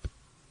Fu grip?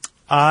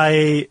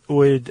 I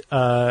would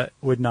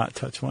not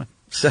touch one.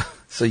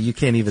 So you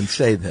can't even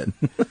say then.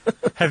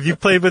 Have you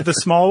played with the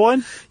small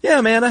one?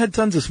 Yeah, man, I had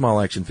tons of small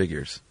action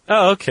figures.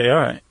 Oh, okay, all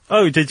right.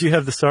 Oh, did you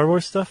have the Star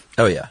Wars stuff?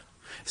 Oh, yeah.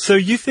 So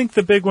you think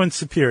the big one's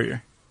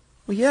superior?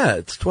 Well, yeah,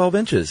 it's 12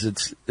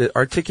 inches. It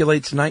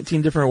articulates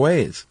 19 different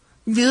ways.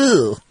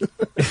 Ew.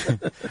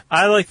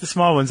 I like the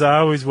small ones. I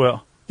always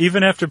will.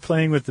 Even after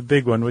playing with the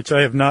big one, which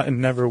I have not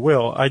and never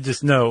will, I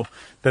just know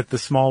that the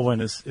small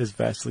one is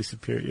vastly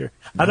superior.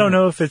 I don't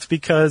know if it's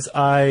because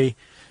I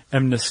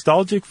am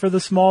nostalgic for the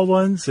small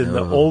ones and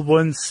the old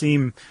ones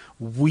seem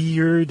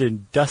weird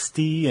and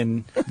dusty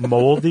and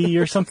moldy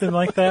or something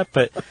like that,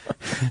 but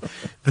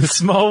the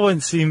small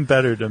ones seem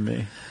better to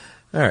me.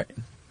 All right.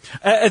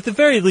 At the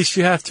very least,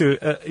 you have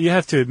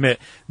to admit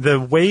the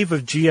wave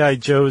of G.I.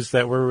 Joes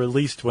that were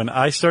released when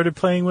I started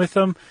playing with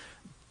them,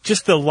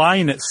 just the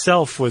line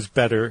itself was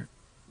better,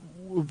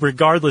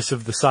 regardless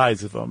of the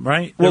size of them,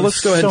 right? Well,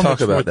 let's go ahead and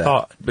talk about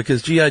that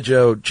because G.I.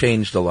 Joe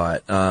changed a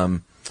lot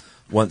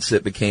once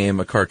it became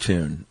a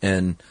cartoon,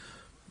 and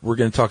we're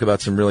going to talk about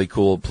some really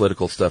cool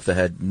political stuff that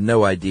I had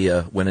no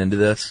idea went into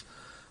this.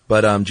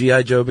 But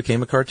G.I. Joe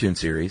became a cartoon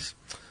series.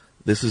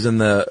 This was in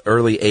the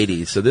early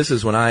 80s, so this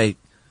is when I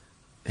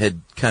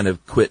had kind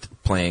of quit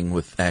playing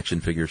with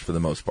action figures for the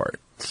most part.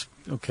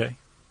 Okay.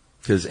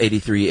 Because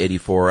 83,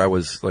 84, I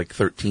was like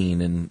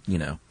 13 and,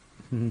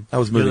 I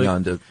was moving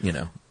on to,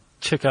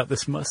 Check out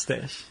this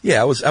mustache.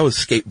 Yeah, I was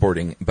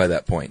skateboarding by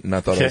that point, and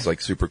I thought I was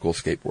like super cool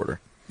skateboarder.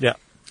 Yeah.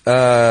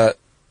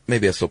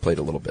 Maybe I still played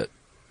a little bit.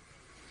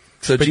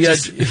 So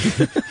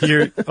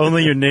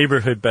only your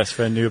neighborhood best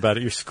friend knew about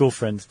it. Your school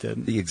friends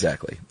didn't.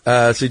 Exactly.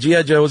 So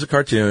G.I. Joe was a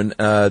cartoon.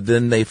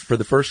 Then they, for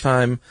the first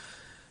time,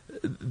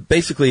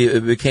 basically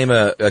it became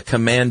a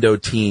commando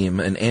team,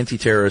 an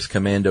anti-terrorist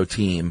commando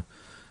team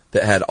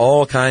that had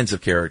all kinds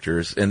of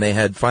characters, and they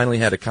had finally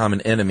had a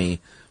common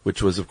enemy,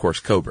 which was, of course,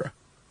 Cobra.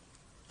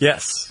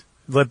 Yes,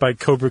 led by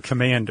Cobra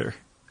Commander.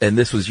 And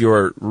this was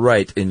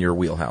right in your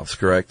wheelhouse,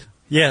 correct?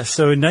 Yeah,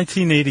 so in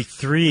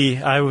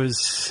 1983, I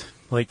was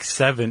like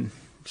 7.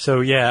 So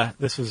yeah,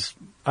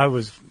 I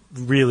was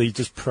really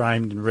just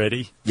primed and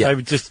ready. Yeah. I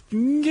would just,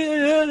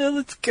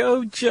 let's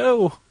go,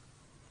 Joe.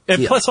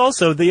 And plus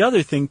also the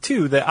other thing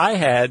too that I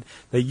had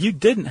that you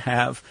didn't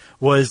have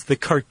was the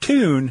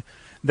cartoon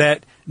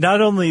that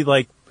not only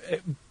like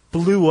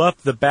blew up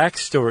the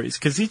backstories,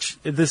 because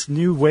this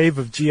new wave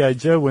of G.I.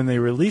 Joe, when they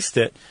released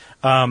it,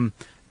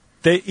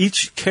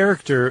 each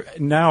character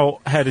now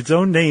had its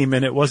own name,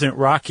 and it wasn't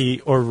Rocky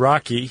or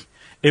Rocky.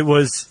 It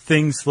was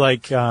things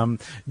like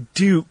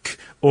Duke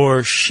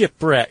or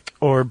Shipwreck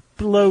or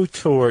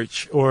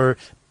Blowtorch or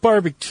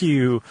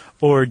Barbecue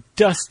or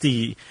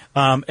Dusty,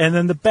 and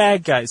then the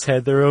bad guys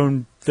had their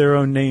own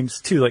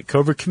names too, like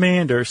Cobra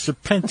Commander,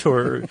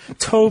 Serpentor,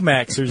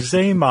 Tomax, or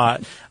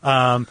Zaymot,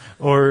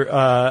 or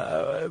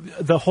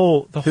the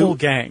whole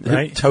gang,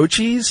 right?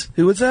 Tochis?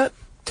 Who was that?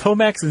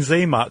 Tomax and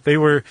Zaymot. They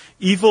were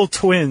evil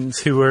twins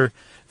who were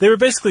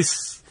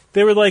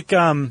like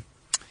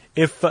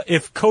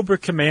if Cobra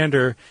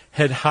Commander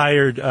had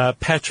hired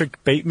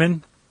Patrick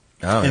Bateman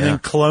then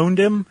cloned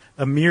him,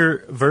 a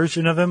mere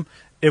version of him,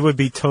 it would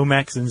be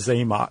Tomax and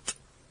Zaymot.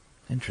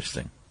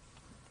 Interesting.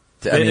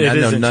 I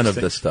know none of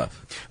this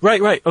stuff.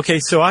 Right. Okay,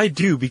 so I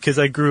do because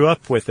I grew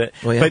up with it.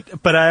 Well, yeah.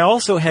 But I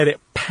also had it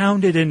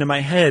pounded into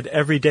my head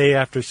every day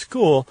after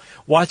school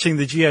watching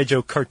the G.I.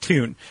 Joe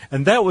cartoon.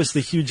 And that was the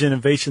huge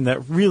innovation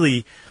that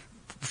really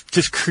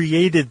just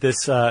created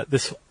this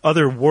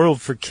other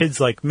world for kids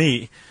like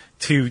me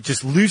to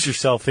just lose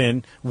yourself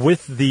in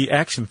with the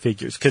action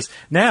figures. Because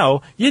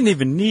now you didn't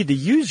even need to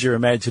use your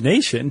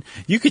imagination.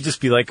 You could just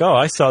be like, oh,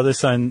 I saw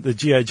this on the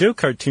G.I. Joe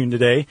cartoon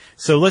today,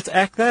 so let's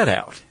act that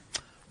out.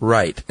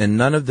 Right, and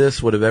none of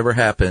this would have ever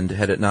happened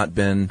had it not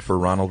been for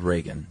Ronald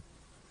Reagan.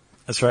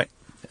 That's right.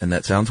 And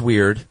that sounds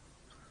weird,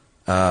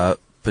 but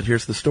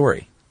here's the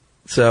story.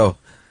 So,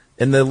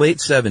 in the late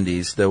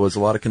 70s, there was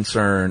a lot of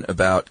concern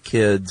about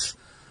kids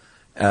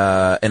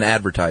and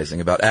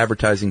advertising, about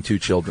advertising to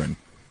children.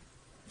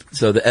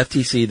 So the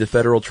FTC, the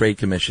Federal Trade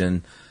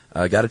Commission,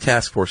 got a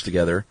task force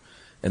together,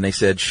 and they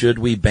said, should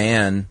we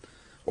ban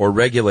or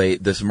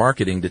regulate this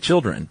marketing to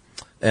children?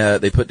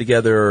 They put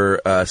together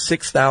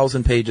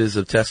 6,000 pages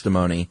of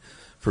testimony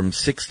from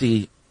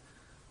the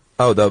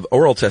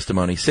oral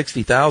testimony,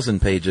 60,000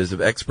 pages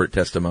of expert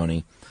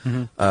testimony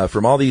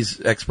from all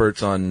these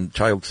experts on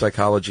child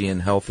psychology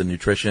and health and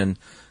nutrition,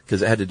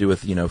 because it had to do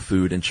with,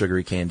 food and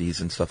sugary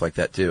candies and stuff like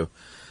that too.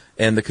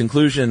 And the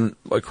conclusion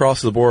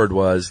across the board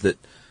was that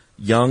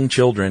young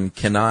children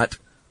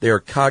they are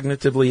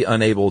cognitively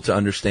unable to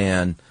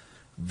understand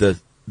the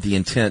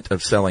intent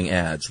of selling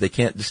ads. They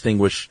can't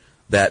distinguish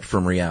that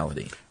from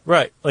reality.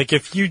 Right. Like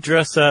if you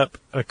dress up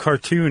a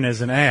cartoon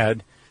as an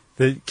ad,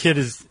 the kid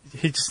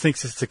he just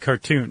thinks it's a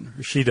cartoon,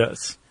 or she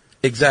does.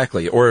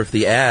 Exactly. Or if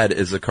the ad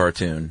is a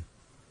cartoon.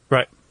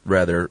 Right.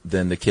 Rather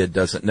than the kid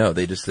doesn't know.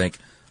 They just think,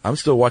 I'm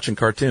still watching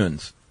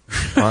cartoons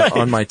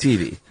on my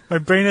TV. My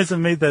brain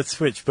hasn't made that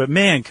switch, but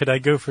man, could I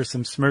go for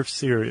some Smurf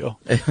cereal.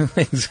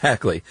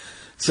 Exactly.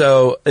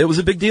 So it was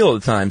a big deal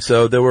at the time.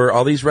 So there were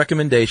all these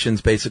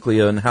recommendations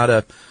basically on how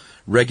to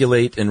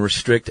regulate and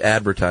restrict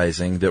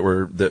advertising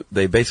that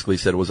they basically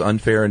said it was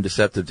unfair and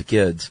deceptive to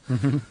kids.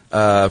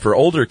 For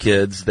older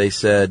kids, they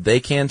said they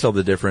can tell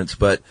the difference,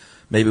 but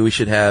maybe we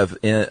should have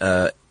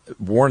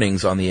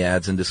warnings on the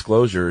ads and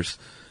disclosures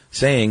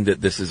saying that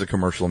this is a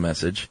commercial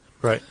message.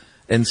 Right.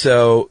 And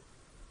so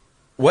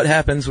what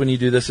happens when you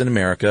do this in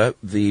America?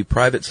 The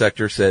private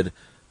sector said,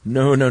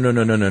 no.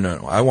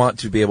 I want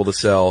to be able to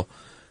sell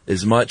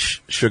as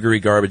much sugary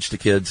garbage to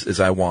kids as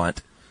I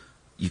want.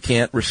 You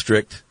can't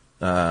restrict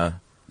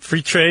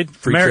free trade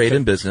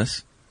in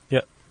business.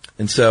 Yep.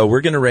 And so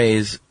we're going to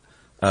raise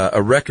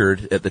a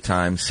record at the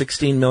time,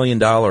 $16 million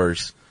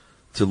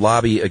to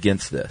lobby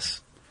against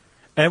this.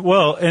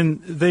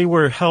 And they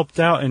were helped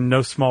out in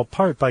no small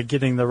part by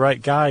getting the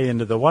right guy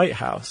into the White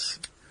House.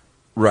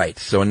 Right.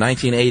 So in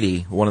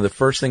 1980, one of the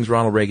first things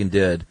Ronald Reagan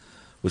did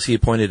was he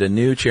appointed a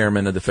new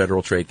chairman of the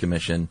Federal Trade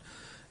Commission.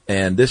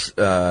 And this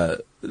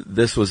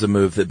was a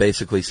move that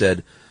basically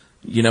said,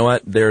 you know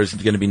what, there's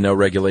going to be no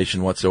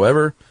regulation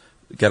whatsoever.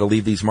 Got to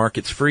leave these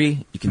markets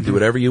free. You can do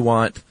whatever you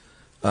want.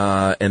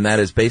 And that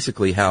is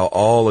basically how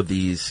all of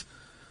these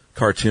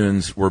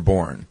cartoons were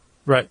born.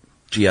 Right.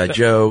 G.I.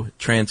 Joe,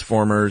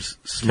 Transformers,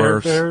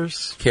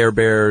 Smurfs, Care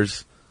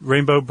Bears,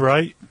 Rainbow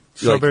Bright,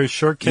 Strawberry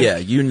Shortcake. Yeah,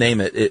 you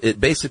name it. It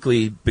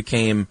basically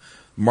became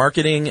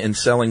marketing and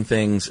selling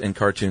things and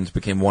cartoons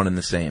became one and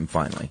the same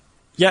finally.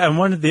 Yeah, and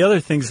one of the other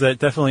things that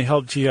definitely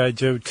helped G.I.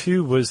 Joe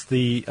too was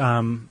the,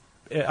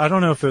 I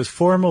don't know if it was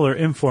formal or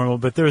informal,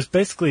 but there was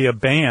basically a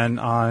ban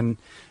on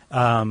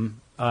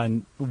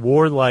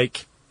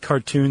warlike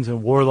cartoons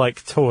and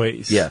warlike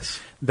toys. Yes.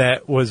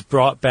 That was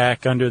brought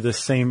back under the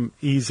same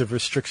ease of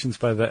restrictions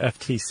by the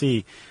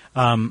FTC.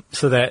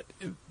 So that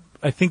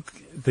I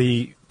think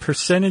the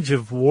percentage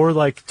of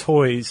warlike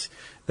toys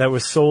that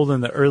was sold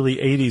in the early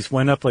 80s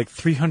went up like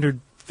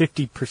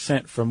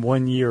 350% from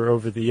one year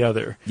over the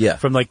other. Yeah.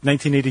 From like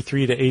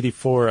 1983 to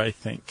 84, I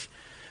think.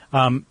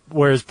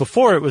 Whereas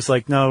before it was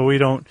like, no, we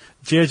don't,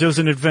 G.I. Joe's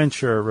an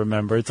adventurer,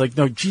 remember? It's like,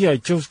 no, G.I.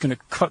 Joe's going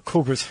to cut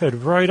Cobra's head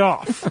right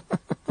off.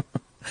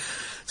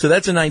 So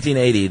that's in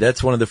 1980.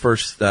 That's one of the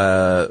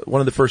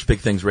first big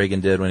things Reagan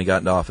did when he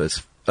got into office.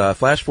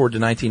 Flash forward to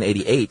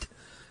 1988.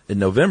 In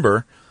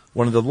November,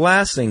 one of the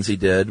last things he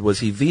did was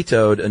he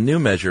vetoed a new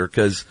measure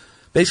because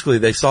basically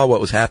they saw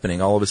what was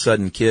happening. All of a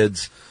sudden,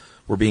 kids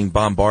were being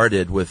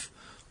bombarded with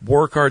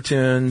war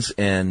cartoons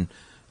and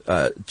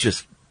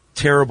just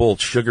terrible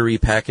sugary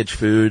packaged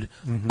food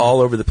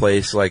all over the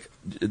place. Like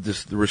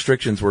just the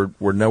restrictions were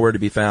nowhere to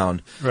be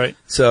found. Right.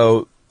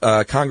 So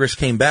Congress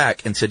came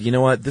back and said, you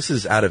know what, this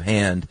is out of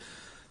hand.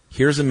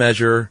 Here's a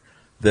measure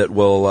that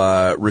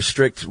will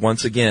restrict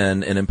once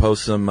again and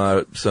impose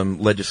some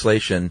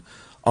legislation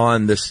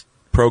on this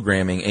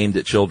programming aimed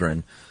at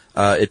children.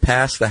 It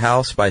passed the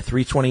House by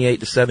 328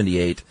 to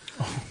 78,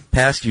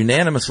 passed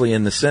unanimously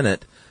in the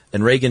Senate,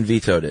 and Reagan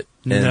vetoed it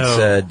and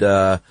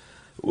said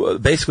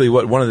basically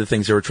one of the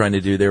things they were trying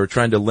to do, they were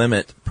trying to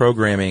limit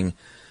programming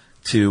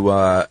to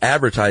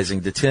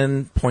advertising to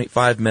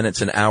 10.5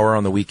 minutes an hour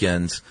on the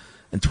weekends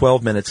and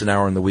 12 minutes an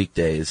hour on the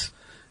weekdays,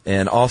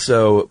 and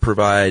also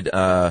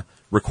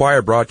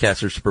require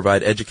broadcasters to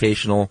provide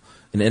educational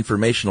and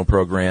informational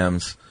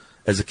programs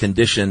as a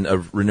condition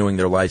of renewing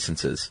their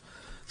licenses.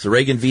 So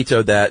Reagan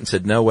vetoed that and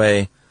said, no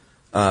way,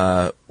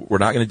 we're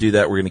not going to do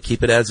that. We're going to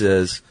keep it as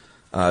is.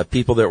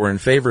 People that were in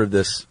favor of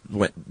this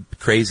went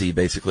crazy,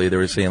 basically. They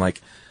were saying,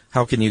 like,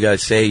 how can you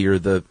guys say you're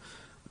the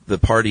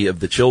party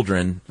of the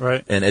children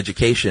and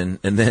education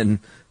and then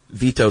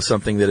veto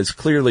something that is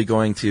clearly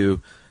going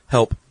to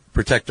help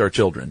protect our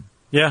children?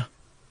 Yeah.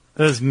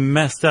 That was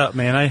messed up,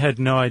 man. I had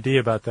no idea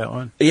about that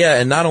one. Yeah,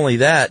 and not only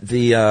that,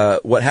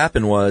 what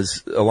happened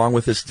was, along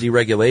with this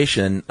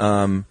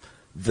deregulation,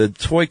 the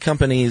toy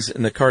companies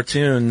and the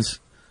cartoons,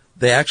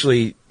 they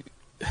kind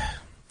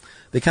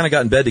of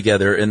got in bed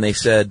together and they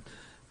said,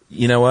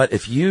 you know what,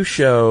 if you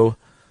schedule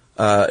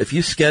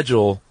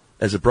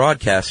as a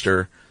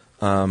broadcaster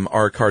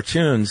our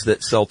cartoons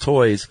that sell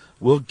toys,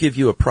 we'll give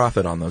you a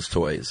profit on those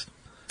toys.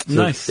 So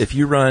nice. If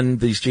you run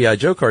these G.I.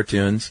 Joe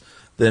cartoons,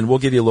 then we'll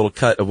give you a little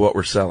cut of what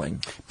we're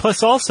selling.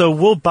 Plus, also,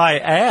 we'll buy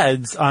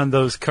ads on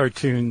those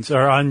cartoons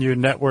or on your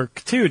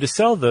network, too, to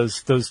sell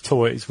those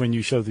toys when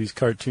you show these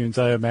cartoons,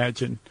 I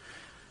imagine.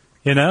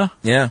 You know?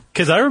 Yeah.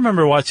 Because I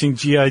remember watching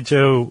G.I.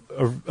 Joe,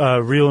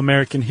 Real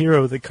American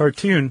Hero, the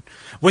cartoon,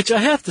 which I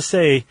have to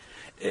say,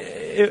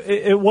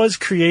 it was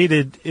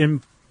created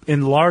in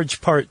large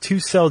part to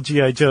sell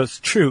G.I. Joe. It's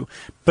true.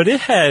 But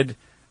it had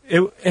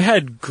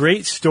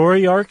great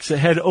story arcs. It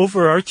had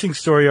overarching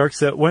story arcs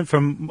that went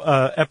from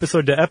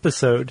episode to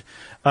episode.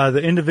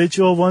 The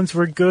individual ones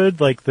were good.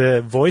 Like,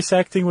 the voice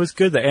acting was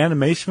good. The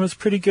animation was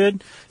pretty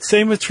good.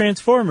 Same with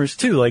Transformers,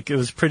 too. Like, it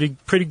was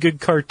pretty good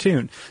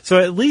cartoon. So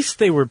at least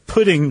they were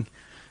putting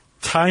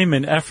time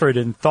and effort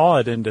and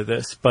thought into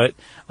this. But,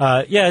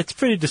 yeah, it's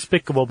pretty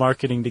despicable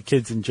marketing to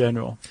kids in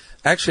general.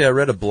 Actually, I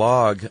read a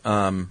blog.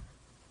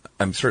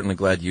 I'm certainly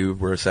glad you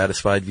were a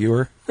satisfied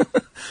viewer.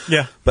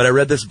 Yeah. But I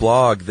read this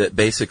blog that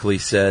basically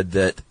said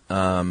that,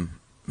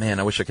 man,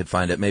 I wish I could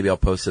find it. Maybe I'll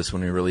post this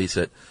when we release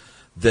it.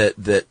 That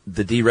the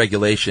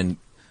deregulation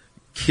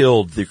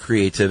killed the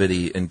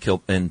creativity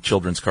in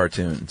children's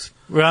cartoons.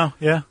 Well,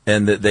 yeah.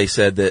 And that they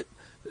said that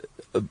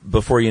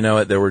before you know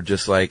it, there were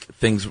just like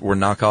things were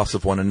knockoffs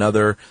of one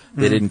another.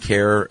 They didn't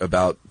care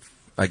about,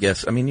 I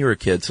guess, I mean, you were a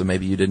kid, so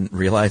maybe you didn't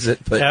realize it.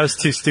 But I was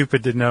too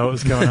stupid to know what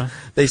was going on.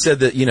 They said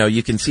that,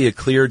 you can see a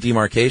clear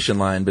demarcation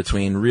line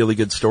between really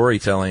good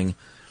storytelling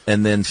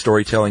and then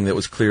storytelling that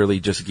was clearly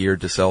just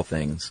geared to sell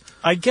things.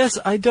 I guess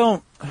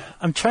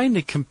I'm trying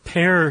to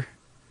compare,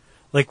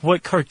 like,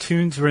 what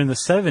cartoons were in the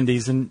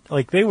 70s, and,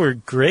 like, they were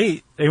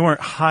great. They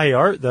weren't high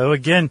art, though.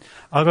 Again,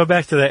 I'll go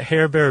back to that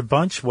Hair Bear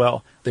Bunch.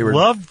 Well,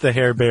 loved the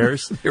Hair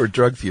Bears. They were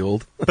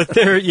drug-fueled. But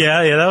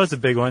that was a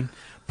big one.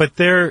 But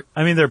their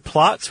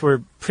plots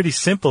were pretty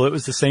simple. It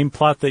was the same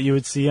plot that you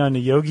would see on a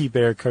Yogi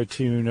Bear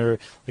cartoon or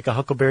like a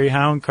Huckleberry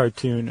Hound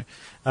cartoon.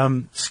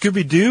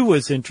 Scooby-Doo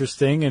was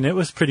interesting, and it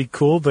was pretty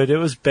cool, but it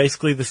was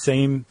basically the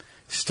same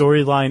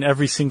storyline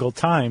every single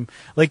time.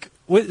 Like,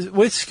 with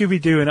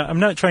Scooby-Doo, and I'm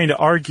not trying to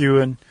argue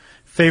in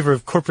favor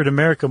of corporate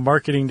America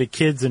marketing to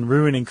kids and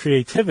ruining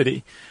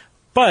creativity,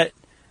 but,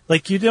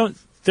 like,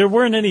 there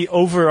weren't any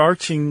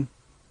overarching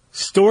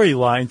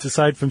storylines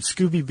aside from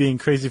Scooby being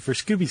crazy for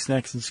Scooby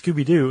Snacks and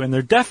Scooby-Doo, and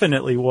there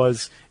definitely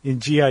was in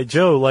G.I.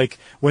 Joe, like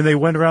when they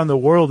went around the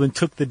world and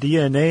took the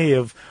DNA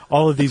of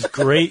all of these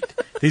great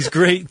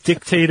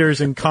dictators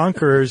and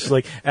conquerors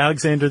like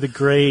Alexander the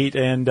Great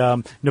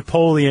and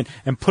Napoleon,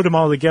 and put them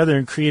all together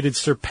and created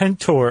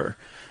Serpentor,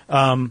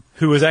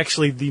 who was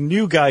actually the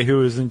new guy who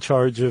was in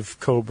charge of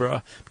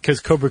Cobra,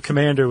 because Cobra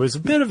Commander was a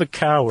bit of a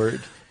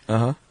coward.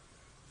 Uh-huh.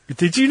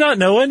 Did you not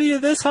know any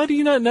of this? How do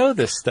you not know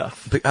this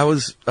stuff? But I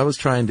was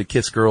trying to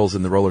kiss girls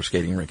in the roller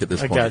skating rink at this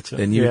point. Gotcha.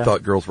 And you Yeah.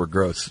 thought girls were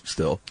gross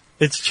still.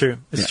 It's true.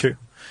 It's true.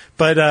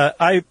 But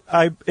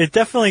it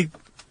definitely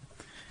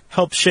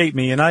helped shape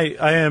me, and I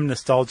am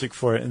nostalgic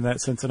for it in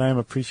that sense, and I am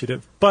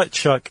appreciative. But,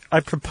 Chuck,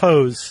 I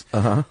propose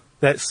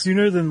that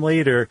sooner than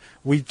later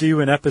we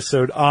do an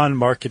episode on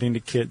marketing to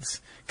kids,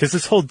 because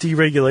this whole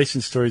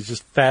deregulation story is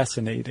just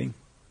fascinating.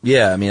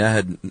 Yeah, I mean,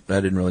 I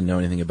didn't really know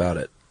anything about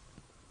it,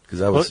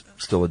 because I was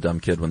still a dumb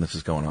kid when this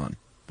was going on.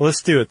 Well,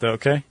 let's do it, though,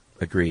 okay?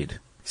 Agreed.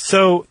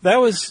 So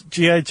that was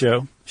G.I.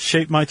 Joe,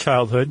 shaped my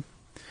childhood.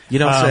 You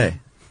don't say.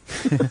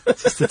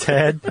 Just a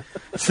tad.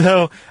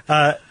 So,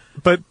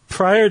 but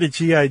prior to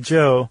G.I.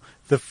 Joe,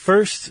 the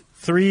first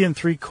 3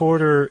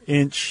 3/4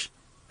 inch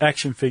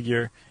action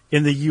figure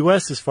in the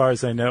U.S., as far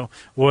as I know,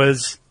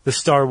 was the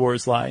Star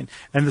Wars line.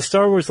 And the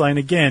Star Wars line,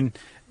 again,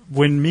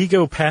 when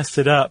Mego passed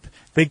it up,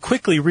 they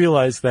quickly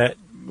realized that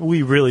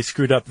we really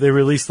screwed up. They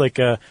released like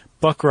a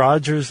Buck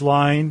Rogers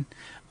line,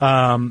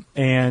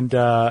 and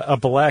a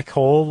Black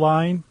Hole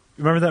line.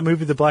 Remember that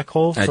movie, The Black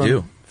Hole? I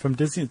do. From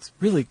Disney. It's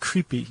really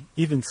creepy,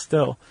 even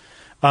still.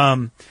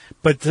 So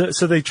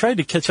they tried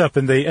to catch up,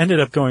 and they ended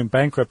up going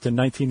bankrupt in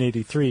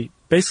 1983,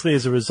 basically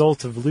as a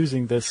result of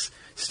losing this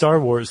Star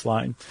Wars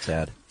line.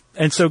 Sad.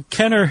 And so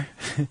Kenner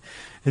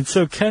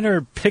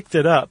picked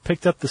up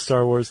the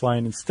Star Wars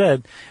line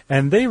instead,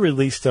 and they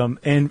released them.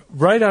 And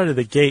right out of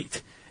the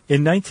gate,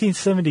 in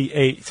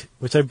 1978,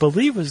 which I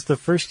believe was the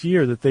first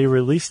year that they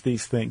released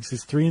these things,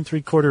 these 3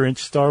 3/4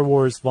 inch Star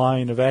Wars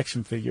line of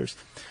action figures.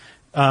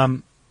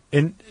 In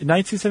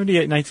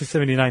 1978,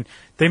 1979,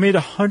 they made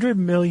 $100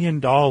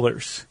 million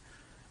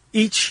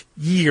each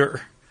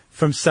year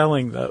from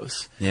selling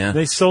those. Yeah.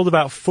 They sold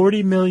about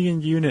 40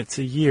 million units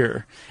a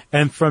year.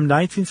 And from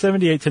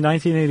 1978 to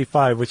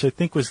 1985, which I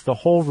think was the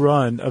whole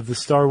run of the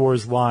Star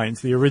Wars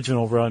lines, the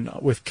original run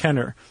with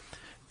Kenner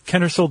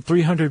sold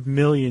 300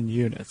 million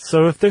units.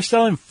 So if they're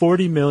selling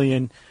 40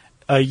 million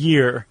a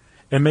year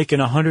and making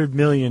 100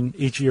 million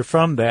each year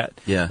from that,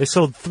 they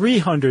sold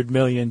 300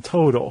 million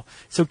total.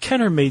 So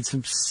Kenner made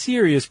some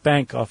serious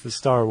bank off of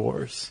Star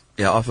Wars.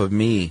 Yeah, off of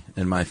me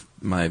and my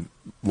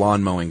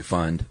lawn mowing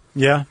fund.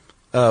 Yeah?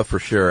 For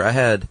sure.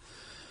 I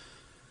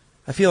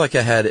feel like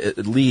I had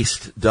at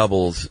least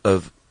doubles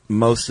of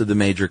most of the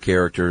major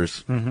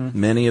characters,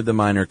 many of the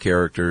minor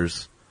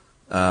characters,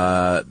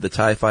 the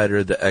TIE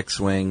Fighter, the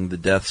X-Wing, the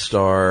Death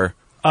Star.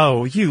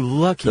 Oh, you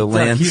lucky the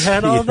duck. You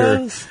had all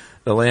those?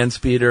 The Land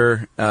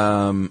Speeder.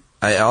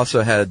 I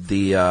also had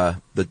the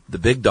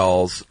big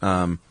dolls.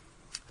 I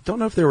don't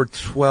know if they were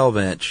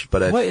 12-inch,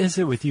 but what is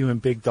it with you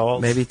and big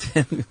dolls? Maybe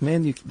 10.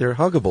 Man, they're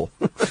huggable.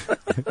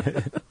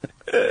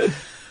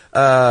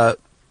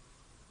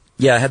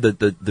 Yeah, I had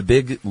the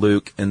big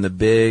Luke and the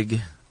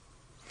big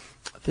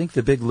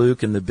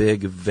Luke and the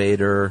big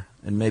Vader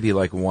and maybe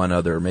like one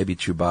other, maybe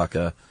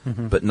Chewbacca,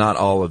 but not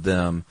all of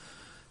them.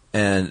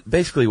 And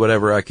basically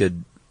whatever I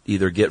could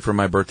either get for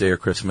my birthday or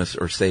Christmas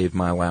or save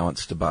my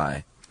allowance to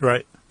buy.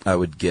 Right. I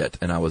would get.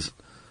 And I was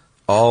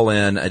all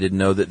in. I didn't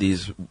know that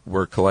these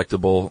were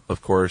collectible,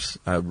 of course.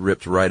 I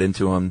ripped right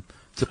into them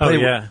to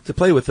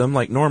play with them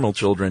like normal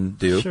children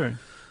do. Sure.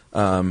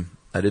 I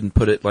didn't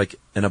put it like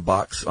in a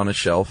box on a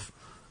shelf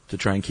to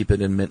try and keep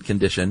it in mint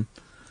condition.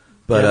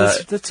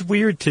 But that's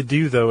weird to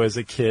do though as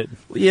a kid.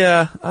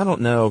 Yeah, I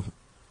don't know.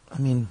 I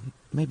mean,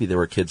 maybe there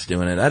were kids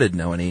doing it. I didn't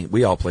know any.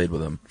 We all played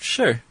with them.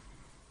 Sure.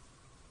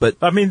 But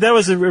I mean, that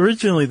was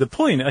originally the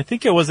point. I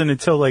think it wasn't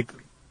until like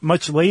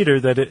much later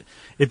that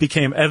it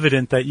became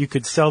evident that you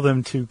could sell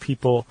them to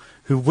people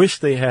who wish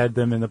they had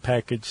them in the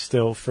package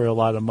still for a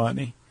lot of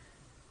money.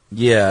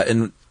 Yeah,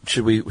 and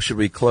should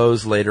we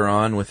close later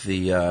on with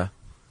the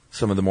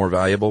some of the more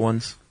valuable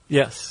ones?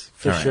 Yes,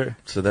 for sure.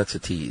 So that's a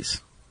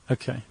tease.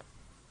 Okay.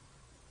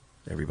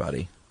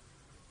 Everybody.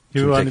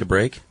 Should we take a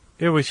break?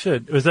 Yeah, we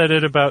should. Was that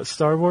it about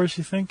Star Wars,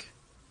 you think?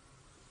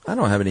 I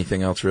don't have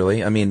anything else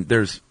really. I mean,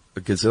 there's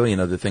a gazillion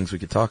other things we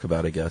could talk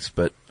about, I guess,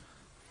 but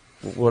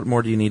what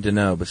more do you need to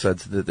know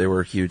besides that they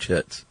were huge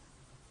hits?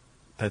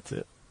 That's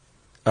it.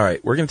 All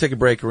right, we're going to take a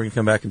break. We're going to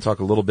come back and talk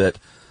a little bit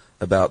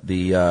about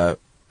the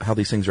how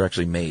these things are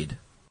actually made.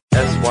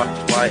 Stuff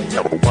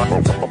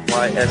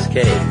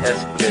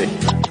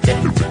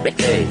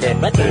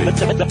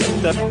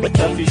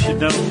you should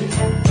know.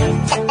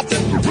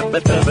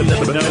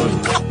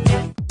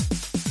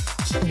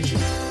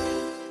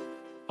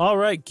 All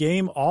right,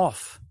 game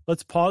off.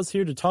 Let's pause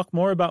here to talk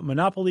more about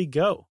Monopoly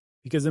Go.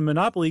 Because in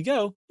Monopoly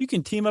Go, you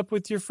can team up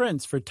with your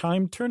friends for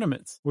timed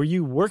tournaments where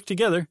you work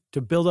together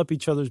to build up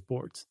each other's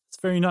boards. It's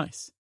very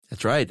nice.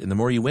 That's right. And the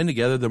more you win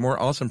together, the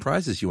more awesome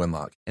prizes you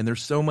unlock. And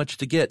there's so much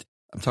to get.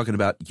 I'm talking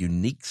about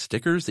unique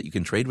stickers that you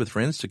can trade with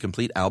friends to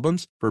complete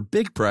albums for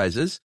big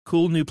prizes,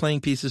 cool new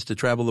playing pieces to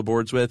travel the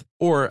boards with,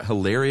 or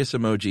hilarious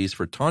emojis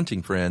for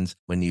taunting friends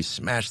when you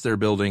smash their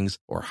buildings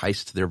or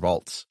heist their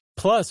vaults.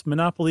 Plus,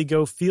 Monopoly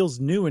Go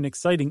feels new and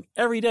exciting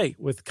every day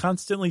with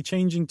constantly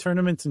changing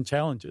tournaments and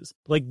challenges,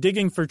 like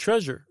digging for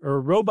treasure or a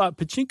robot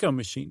pachinko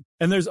machine.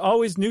 And there's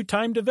always new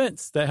timed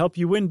events that help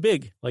you win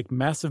big, like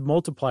massive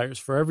multipliers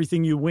for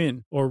everything you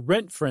win or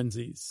rent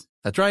frenzies.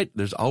 That's right.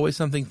 There's always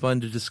something fun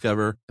to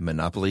discover in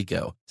Monopoly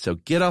Go. So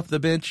get off the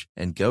bench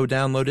and go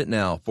download it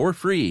now for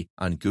free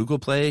on Google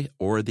Play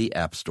or the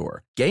App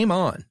Store. Game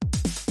on!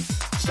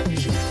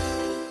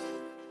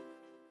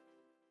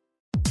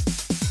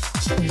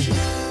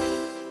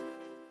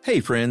 Hey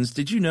friends,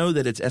 did you know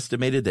that it's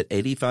estimated that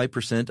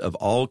 85% of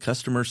all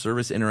customer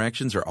service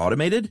interactions are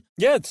automated?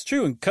 Yeah, it's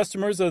true, and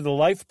customers are the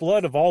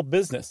lifeblood of all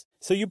business.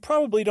 So you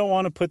probably don't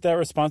want to put that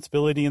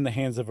responsibility in the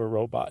hands of a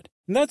robot.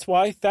 And that's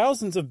why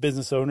thousands of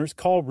business owners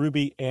call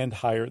Ruby and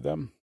hire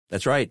them.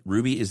 That's right.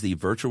 Ruby is the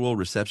virtual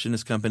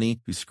receptionist company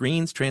who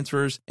screens,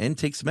 transfers, and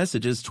takes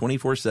messages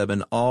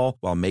 24/7, all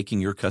while making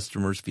your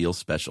customers feel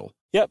special.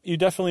 Yep, you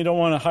definitely don't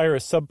want to hire a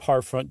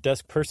subpar front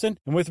desk person.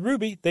 And with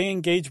Ruby, they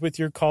engage with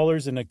your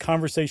callers in a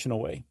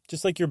conversational way,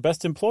 just like your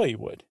best employee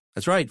would.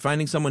 That's right.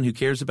 Finding someone who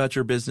cares about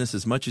your business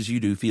as much as you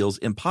do feels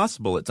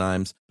impossible at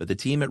times, but the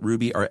team at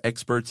Ruby are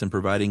experts in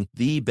providing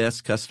the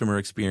best customer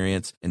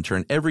experience and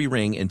turn every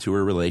ring into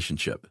a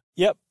relationship.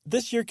 Yep,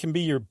 this year can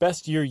be your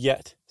best year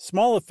yet.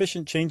 Small,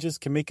 efficient changes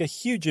can make a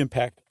huge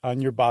impact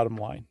on your bottom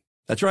line.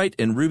 That's right,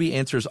 and Ruby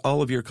answers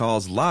all of your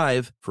calls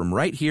live from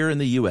right here in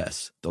the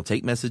U.S. They'll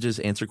take messages,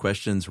 answer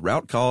questions,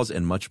 route calls,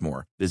 and much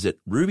more. Visit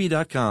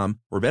Ruby.com,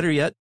 or better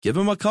yet, give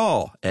them a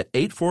call at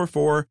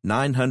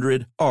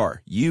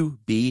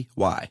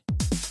 844-900-RUBY.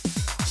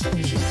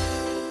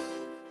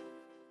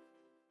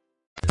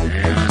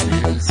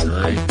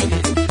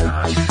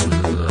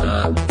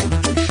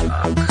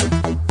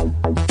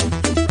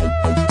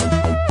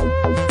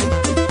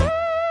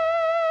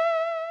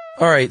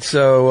 All right,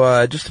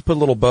 so just to put a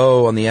little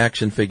bow on the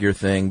action figure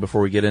thing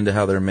before we get into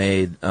how they're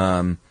made,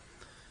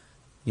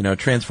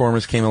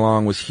 Transformers came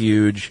along, was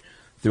huge.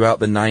 Throughout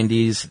the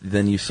 90s,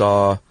 then you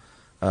saw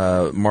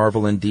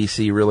Marvel and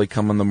DC really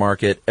come on the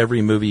market.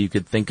 Every movie you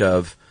could think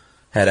of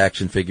had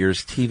action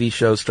figures. TV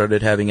shows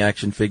started having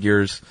action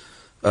figures.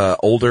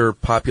 Older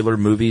popular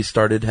movies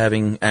started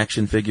having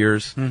action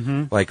figures,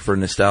 like for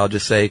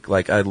nostalgia's sake.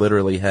 Like I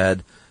literally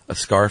had a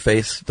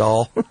Scarface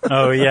doll.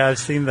 Oh, yeah, I've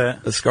seen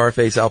that. A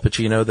Scarface Al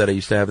Pacino that I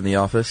used to have in the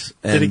office.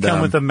 And, did it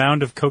come with a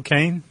mound of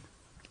cocaine?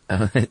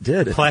 It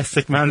did.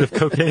 Plastic mound of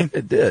cocaine?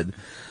 It did.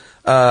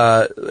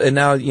 And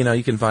now,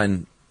 you can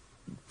find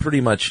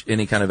pretty much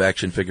any kind of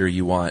action figure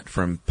you want,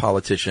 from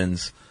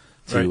politicians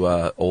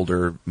to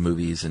older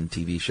movies and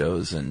TV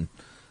shows and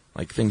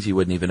like things you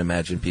wouldn't even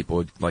imagine people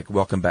would, like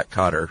Welcome Back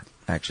Kotter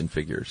action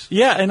figures.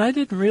 Yeah, and I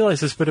didn't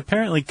realize this, but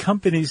apparently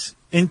companies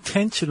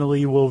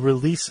intentionally will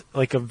release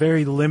like a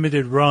very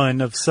limited run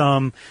of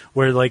some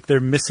where like they're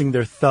missing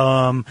their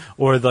thumb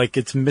or like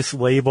it's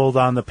mislabeled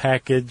on the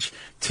package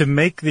to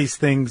make these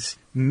things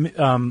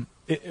to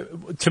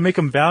make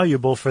them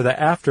valuable for the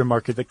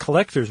aftermarket, the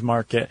collector's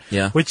market,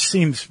 which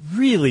seems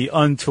really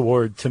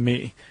untoward to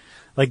me.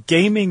 Like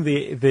gaming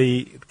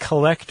the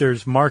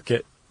collector's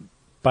market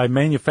by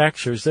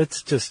manufacturers,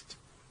 that's just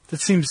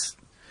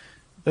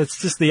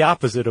the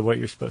opposite of what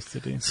you're supposed to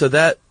do. So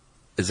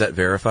is that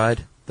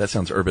verified? That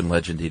sounds urban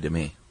legendy to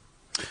me.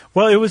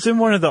 Well, it was in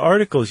one of the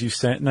articles you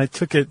sent, and I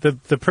took it.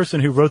 The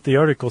person who wrote the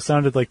article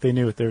sounded like they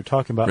knew what they were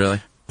talking about. Really?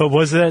 But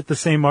was that the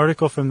same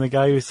article from the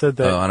guy who said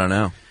that? Oh, I don't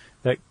know.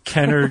 That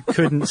Kenner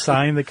couldn't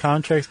sign the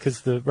contracts because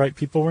the right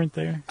people weren't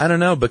there? I don't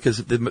know,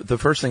 because the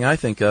first thing I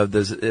think of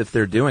is if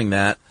they're doing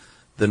that,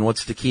 then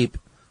what's to keep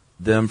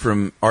them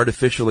from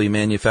artificially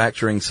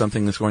manufacturing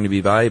something that's going to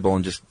be valuable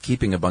and just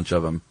keeping a bunch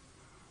of them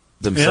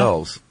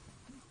themselves?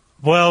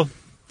 Yeah. Well,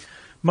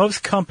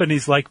 most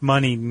companies like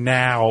money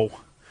now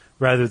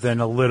rather than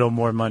a little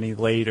more money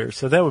later,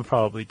 so that would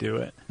probably do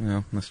it.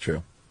 Yeah, that's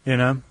true.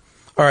 All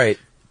right.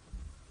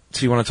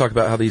 So you want to talk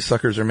about how these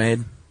suckers are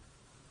made?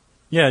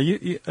 Yeah,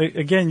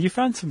 you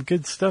found some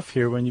good stuff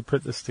here when you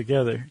put this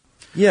together.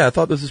 Yeah, I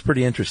thought this was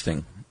pretty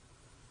interesting.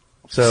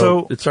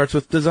 So it starts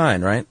with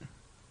design, right?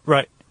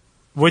 Right.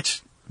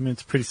 Which,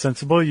 it's pretty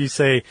sensible. You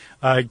say,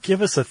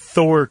 give us a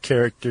Thor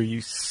character,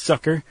 you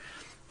sucker.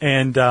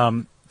 And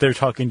they're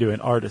talking to an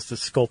artist, a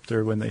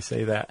sculptor, when they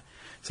say that.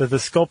 So the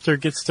sculptor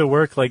gets to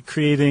work like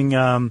creating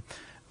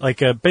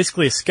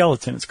basically a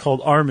skeleton. It's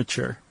called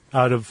armature,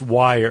 out of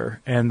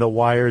wire. And the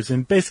wire's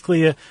in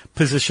basically a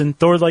position.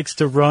 Thor likes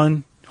to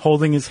run,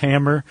 holding his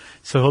hammer.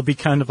 So he'll be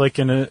kind of like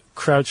in a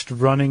crouched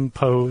running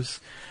pose.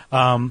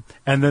 And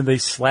then they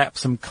slap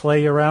some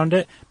clay around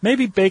it,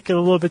 maybe bake it a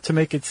little bit to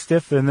make it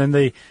stiff, and then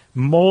they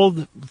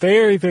mold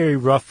very, very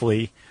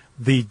roughly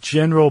the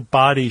general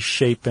body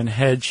shape and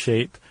head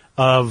shape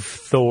of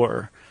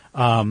Thor.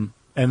 And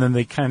then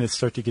they kind of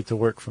start to get to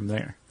work from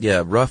there.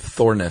 Yeah, rough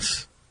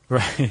Thorness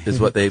Right. is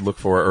what they look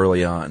for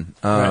early on.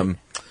 Right.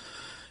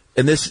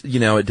 And this,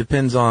 it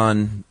depends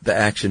on the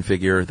action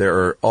figure. There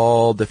are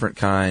all different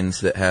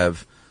kinds that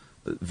have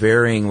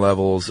varying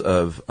levels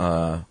of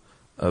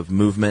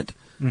movement,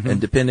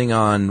 and depending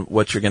on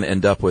what you're going to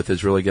end up with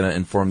is really going to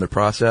inform the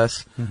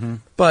process.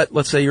 But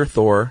let's say you're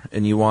Thor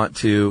and you want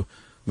to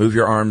move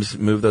your arms,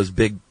 move those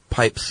big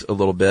pipes a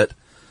little bit.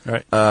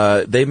 Right.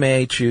 They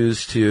may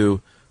choose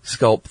to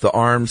sculpt the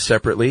arms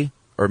separately,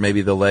 or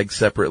maybe the legs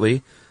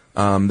separately.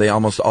 They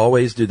almost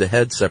always do the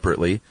head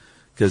separately,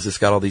 because it's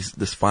got all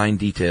this fine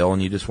detail,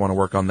 and you just want to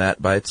work on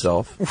that by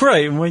itself.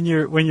 Right, and when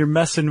you're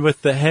messing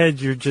with the head,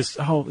 you're just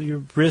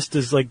your wrist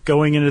is like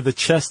going into the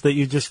chest that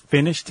you just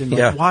finished, and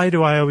like, why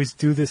do I always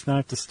do this? Now I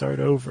have to start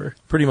over.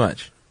 Pretty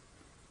much.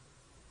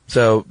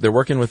 So they're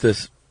working with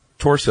this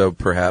torso,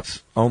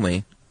 perhaps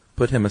only.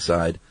 Put him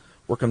aside.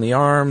 Work on the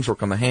arms,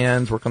 work on the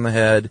hands, work on the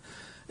head,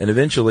 and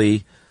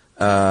eventually,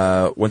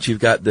 once you've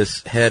got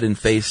this head and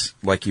face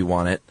like you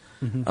want it,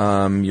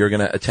 you're going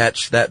to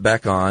attach that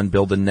back on,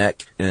 build a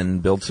neck,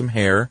 and build some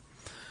hair.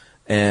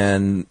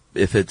 And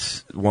if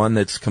it's one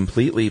that's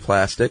completely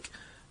plastic,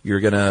 you're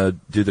going to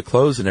do the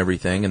clothes and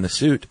everything and the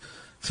suit.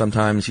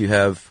 Sometimes you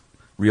have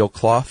real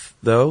cloth,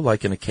 though,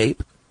 like in a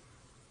cape.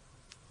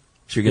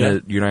 So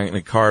you're not going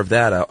to carve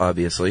that out,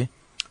 obviously.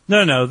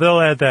 No,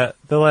 they'll add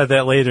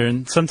that later.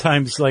 And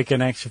sometimes, like,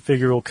 an action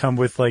figure will come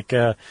with like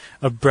a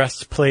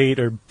breastplate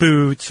or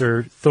boots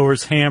or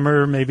Thor's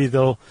hammer. Maybe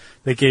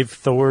they gave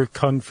Thor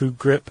Kung Fu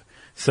grip,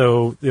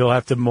 so you'll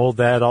have to mold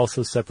that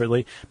also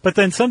separately. But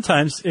then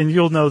sometimes, and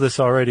you'll know this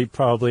already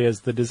probably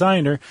as the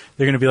designer,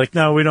 they're going to be like,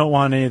 no, we don't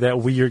want any of that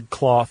weird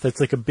cloth. That's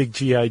like a big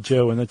G.I.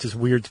 Joe, and that just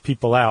weirds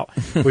people out.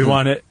 We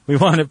want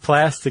it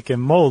plastic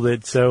and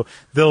molded. So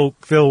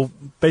they'll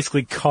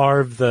basically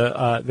carve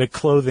the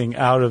clothing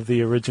out of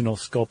the original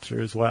sculpture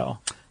as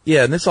well.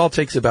 Yeah, and this all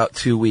takes about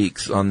 2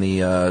 weeks on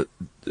the, of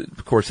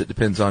course it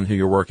depends on who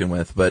you're working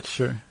with, but,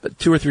 sure. But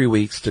 2 or 3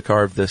 weeks to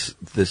carve this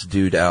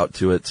dude out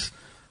to its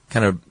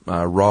kind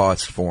of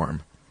rawest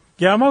form.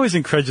 Yeah, I'm always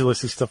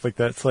incredulous of stuff like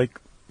that. It's like,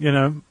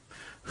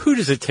 who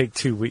does it take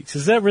 2 weeks?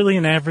 Is that really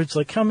an average?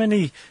 Like, how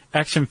many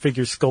action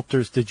figure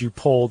sculptors did you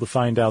poll to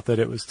find out that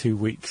it was 2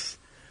 weeks?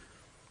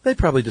 They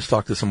probably just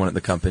talk to someone at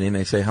the company and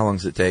they say, how long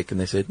does it take?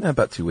 And they say,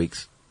 about 2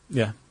 weeks.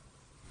 Yeah.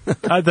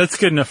 That's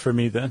good enough for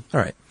me then.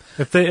 All right.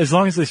 As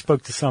long as they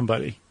spoke to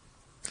somebody.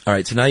 All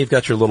right, so now you've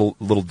got your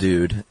little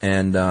dude,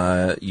 and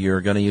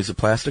you're going to use a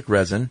plastic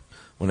resin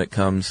when it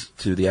comes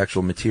to the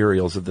actual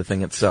materials of the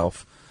thing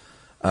itself.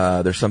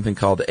 There's something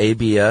called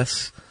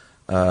ABS,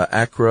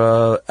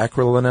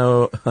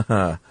 acrylino.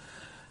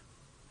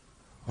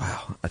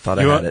 Wow, I thought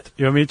I had it.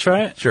 You want me to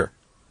try it? Sure.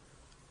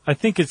 I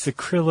think it's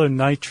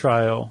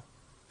acrylonitrile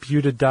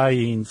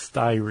butadiene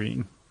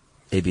styrene.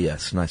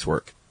 ABS, nice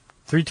work.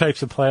 3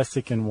 types of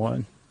plastic in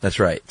one. That's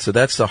right. So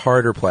that's the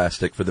harder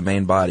plastic for the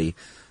main body.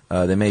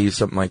 They may use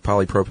something like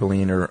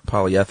polypropylene or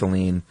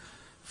polyethylene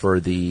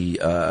for the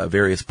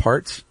various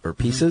parts or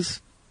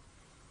pieces.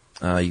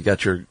 You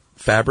got your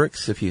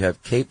fabrics if you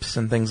have capes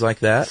and things like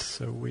that.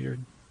 So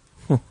weird.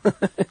 Well,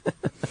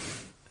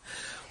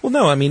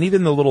 no, I mean,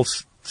 even the little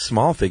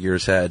small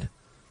figures had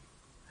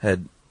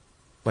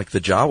like the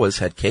Jawas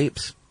had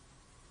capes.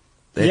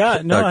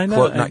 I know.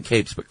 Not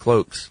capes, but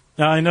cloaks.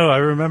 No, I know. I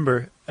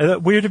remember. That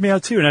weirded me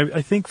out too, and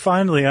I think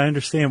finally I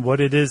understand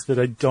what it is that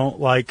I don't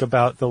like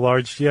about the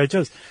large G.I.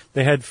 Joes.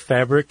 They had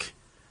fabric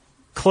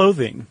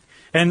clothing,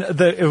 and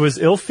it was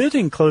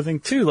ill-fitting clothing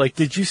too. Like,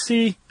 did you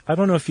see? I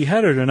don't know if you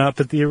had it or not,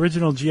 but the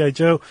original G.I.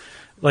 Joe,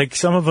 like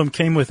some of them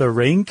came with a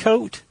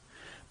raincoat,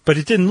 but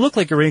it didn't look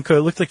like a raincoat.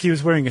 It looked like he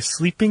was wearing a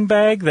sleeping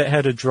bag that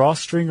had a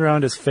drawstring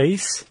around his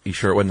face. You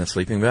sure it wasn't a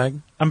sleeping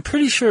bag? I'm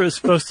pretty sure it was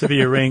supposed to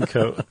be a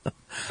raincoat,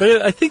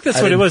 but I think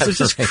that's what it was. It was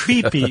just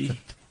creepy,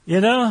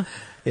 Yeah.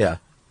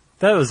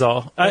 That was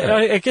all.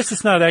 I guess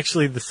it's not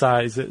actually the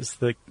size. It's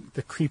the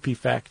creepy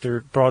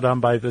factor brought on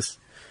by this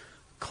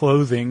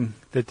clothing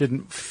that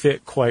didn't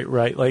fit quite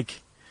right. Like,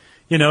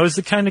 it was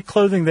the kind of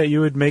clothing that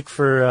you would make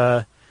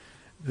for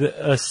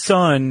a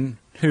son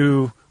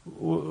who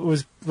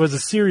was a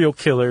serial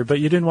killer, but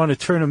you didn't want to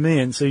turn him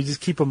in, so you just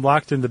keep him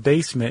locked in the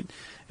basement,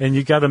 and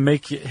you got to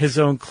make his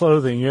own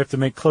clothing. You have to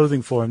make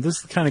clothing for him. This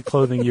is the kind of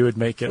clothing you would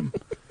make him.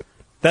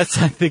 That's,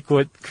 I think,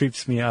 what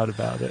creeps me out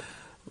about it.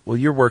 Well,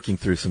 you're working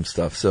through some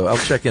stuff, so I'll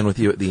check in with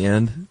you at the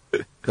end.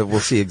 We'll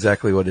see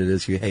exactly what it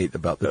is you hate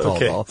about the tall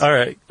dolls. All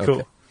right, cool.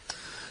 Okay.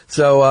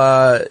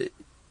 So,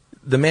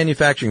 the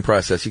manufacturing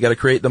process, you got to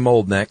create the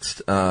mold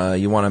next.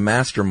 You want a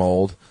master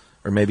mold,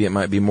 or maybe it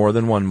might be more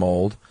than one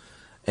mold.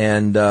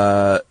 And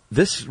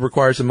this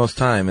requires the most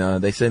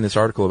time. They say in this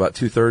article about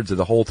 2/3 of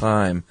the whole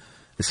time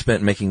is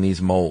spent making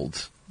these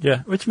molds. Yeah,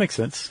 which makes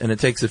sense. And it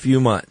takes a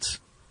few months.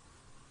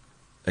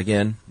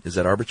 Again, is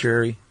that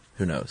arbitrary?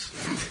 Who knows?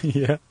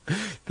 Yeah.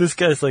 This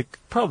guy's like,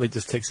 probably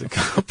just takes a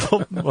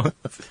couple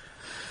months.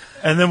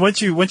 And then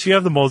once you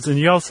have the molds, and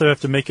you also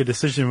have to make a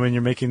decision when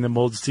you're making the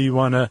molds. Do you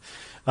want to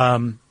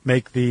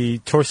make the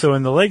torso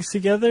and the legs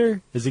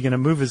together? Is he going to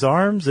move his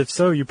arms? If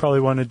so, you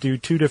probably want to do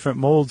 2 different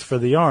molds for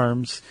the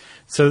arms.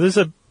 So there's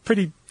a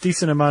pretty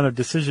decent amount of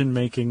decision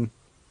making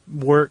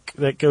work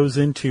that goes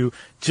into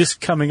just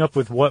coming up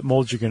with what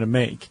molds you're going to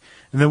make.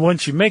 And then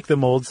once you make the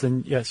molds,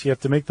 then yes, you have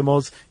to make the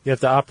molds, you have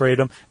to operate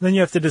them, and then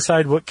you have to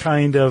decide what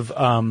kind of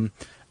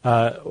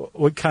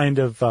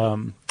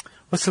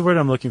what's the word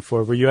I'm looking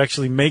for, where you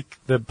actually make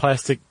the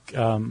plastic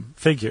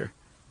figure.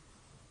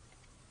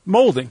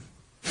 Molding,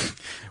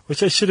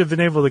 which I should have been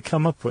able to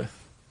come up with,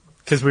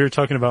 because we were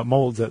talking about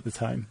molds at the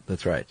time.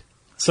 That's right.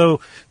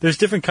 So there's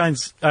different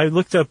kinds. I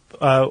looked up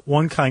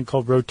one kind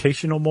called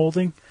rotational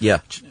molding. Yeah.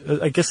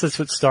 I guess that's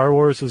what Star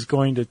Wars was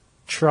going to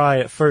try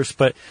at first,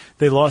 but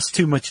they lost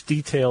too much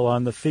detail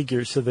on the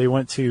figures, so they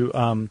went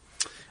to,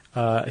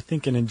 I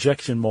think, an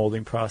injection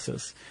molding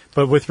process.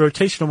 But with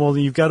rotational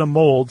molding, you've got a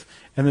mold,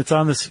 and it's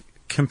on this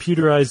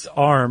computerized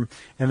arm,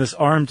 and this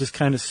arm just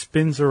kind of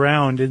spins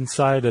around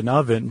inside an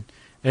oven,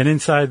 and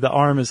inside the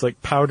arm is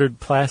like powdered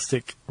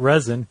plastic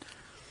resin,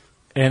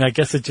 and I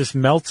guess it just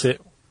melts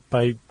it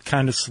by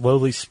kind of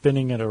slowly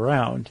spinning it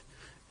around.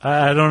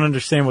 I don't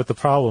understand what the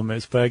problem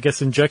is, but I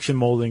guess injection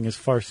molding is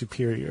far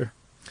superior.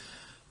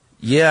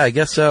 Yeah, I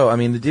guess so. I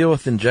mean, the deal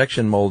with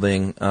injection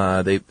molding,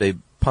 they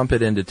pump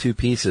it into two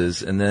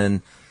pieces, and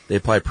then they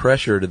apply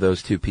pressure to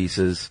those two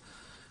pieces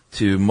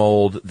to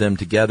mold them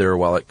together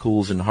while it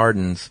cools and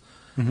hardens.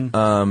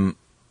 Mm-hmm.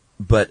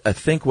 But I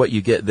think what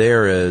you get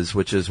there is,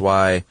 which is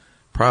why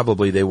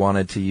probably they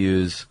wanted to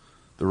use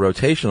the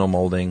rotational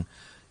molding,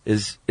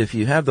 is if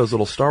you have those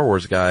little Star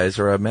Wars guys,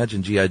 or I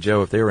imagine G.I.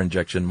 Joe if they were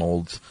injection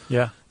molds.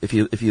 Yeah. If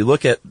you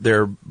look at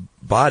their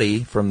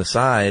body from the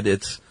side,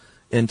 it's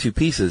in two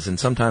pieces, and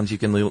sometimes you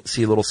can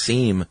see a little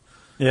seam.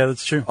 Yeah,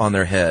 that's true. On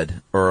their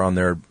head or on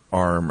their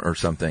arm or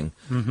something,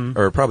 mm-hmm.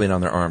 or probably not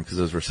on their arm because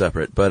those were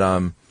separate.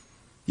 But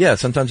yeah,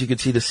 sometimes you could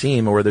see the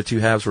seam where the two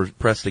halves were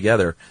pressed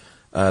together.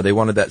 They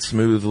wanted that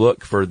smooth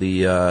look for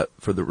the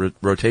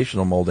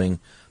rotational molding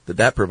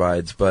that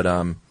provides, but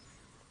I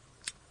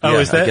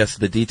guess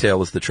the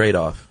detail is the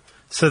trade-off.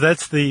 So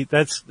that's the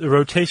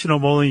rotational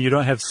molding. You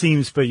don't have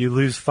seams, but you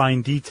lose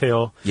fine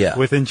detail. Yeah.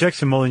 With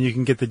injection molding, you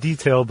can get the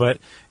detail, but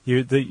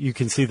you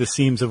can see the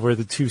seams of where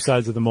the two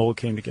sides of the mold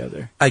came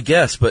together. I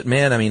guess, but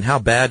man, I mean, how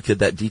bad could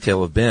that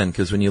detail have been?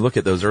 Because when you look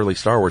at those early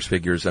Star Wars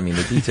figures, I mean,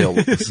 the detail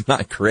was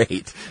not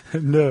great.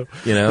 No.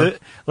 You know?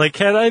 Like,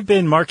 had I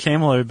been Mark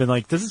Hamill, I would have been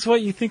like, this is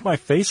what you think my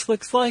face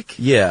looks like?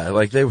 Yeah,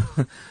 like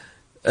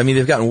I mean,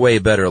 they've gotten way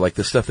better. Like,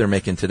 the stuff they're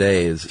making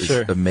today is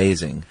Sure.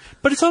 amazing.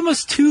 But it's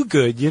almost too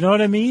good, you know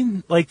what I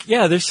mean? Like,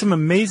 yeah, there's some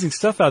amazing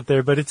stuff out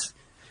there, but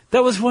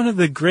that was one of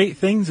the great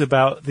things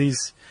about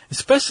these,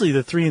 especially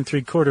the 3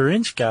 3/4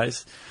 inch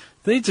guys.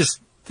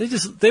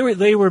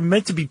 They were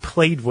meant to be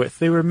played with.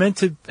 They were meant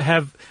to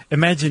have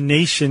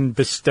imagination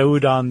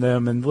bestowed on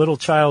them and little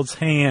child's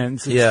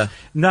hands. It's yeah.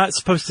 not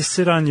supposed to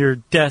sit on your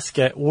desk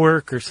at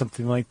work or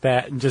something like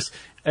that and just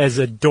as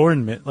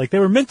adornment. Like, they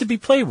were meant to be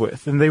played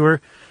with, and they were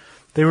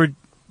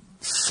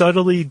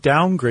subtly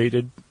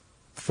downgraded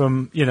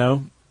from,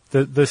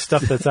 the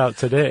stuff that's out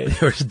today.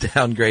 They were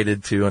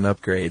downgraded to an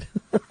upgrade.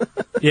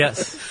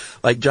 Yes.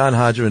 Like, John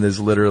Hodgman is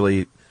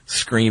literally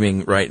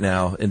screaming right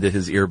now into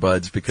his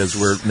earbuds because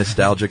we're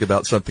nostalgic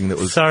about something that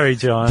was Sorry,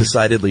 John.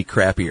 decidedly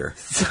crappier.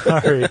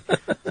 Sorry.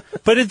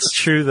 But it's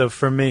true, though,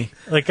 for me.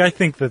 Like, I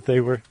think that they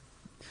were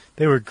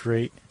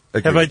great.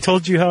 Agreed. Have I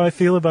told you how I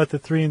feel about the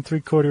 3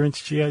 3/4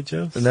 inch G.I.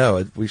 Joes?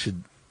 No, we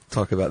should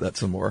talk about that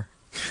some more.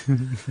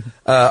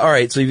 All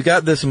right, so you've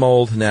got this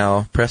mold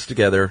now pressed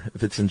together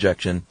if it's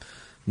injection,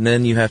 and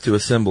then you have to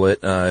assemble it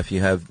if you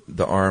have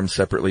the arms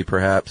separately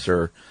perhaps,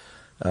 or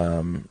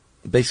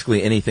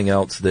basically anything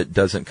else that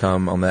doesn't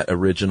come on that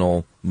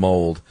original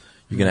mold.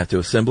 You're going to have to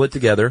assemble it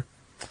together,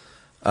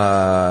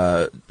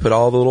 put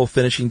all the little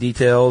finishing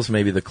details,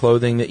 maybe the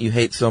clothing that you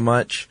hate so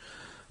much,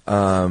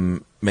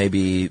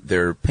 maybe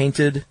they're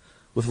painted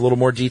with a little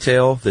more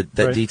detail, that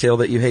Right. detail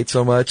that you hate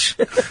so much.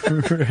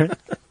 Right.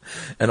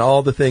 And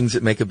all the things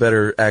that make a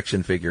better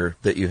action figure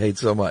that you hate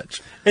so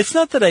much. It's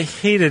not that I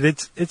hate it.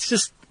 It's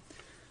just,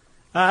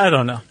 I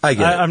don't know. I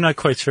get it. I'm not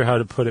quite sure how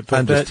to put it. But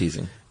I'm just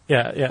teasing.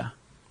 Yeah.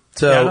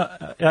 So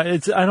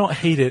I don't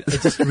hate it. I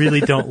just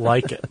really don't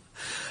like it.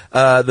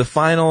 the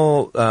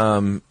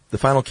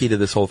final key to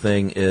this whole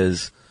thing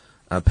is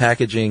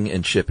packaging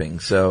and shipping.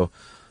 So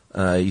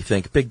you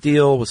think, big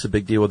deal, what's the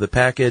big deal with the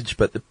package?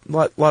 But a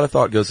lot of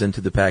thought goes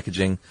into the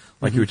packaging,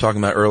 like you were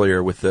talking about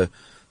earlier with the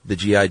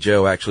G.I.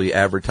 Joe actually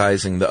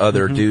advertising the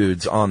other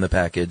dudes on the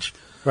package.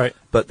 Right.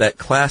 But that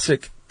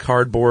classic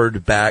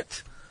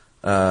cardboard-backed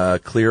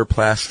clear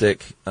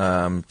plastic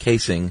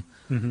casing,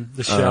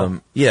 The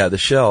shell. the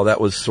shell,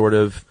 that was sort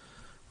of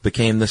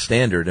became the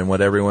standard and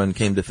what everyone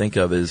came to think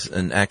of as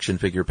an action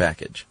figure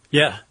package.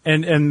 Yeah,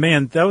 and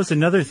man, that was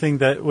another thing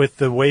that with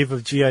the wave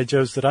of G.I.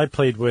 Joes that I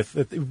played with,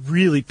 that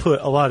really put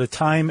a lot of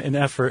time and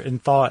effort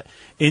and thought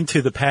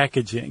into the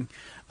packaging.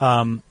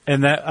 And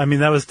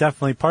that was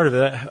definitely part of it.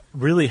 That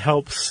really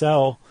helped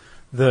sell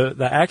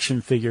the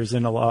action figures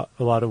in a lot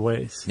of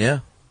ways. Yeah.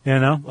 You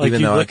know, like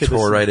Even you though I look at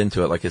tore this- right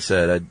into it, like I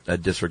said, I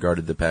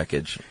disregarded the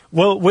package.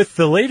 Well, with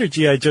the later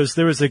G.I. Joes,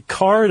 there was a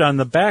card on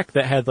the back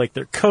that had like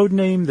their code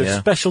name, their Yeah.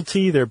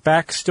 specialty, their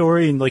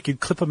backstory, and like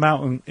you'd clip them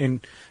out and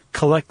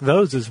collect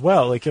those as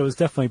well. Like it was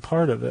definitely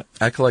part of it.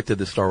 I collected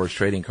the Star Wars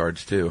trading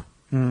cards too.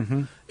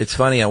 Mm-hmm. It's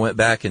funny, I went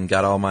back and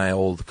got all my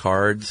old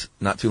cards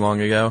not too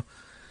long ago,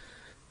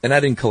 and I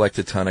didn't collect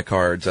a ton of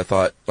cards. I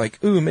thought, like,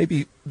 ooh,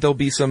 maybe there'll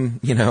be some,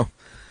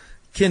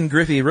 Ken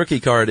Griffey rookie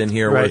card in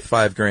here Right. worth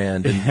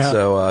 $5,000. And Yeah.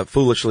 so,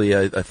 foolishly,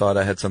 I thought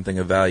I had something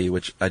of value,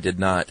 which I did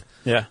not.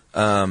 Yeah.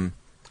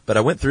 But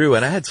I went through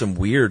and I had some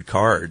weird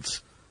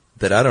cards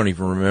that I don't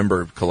even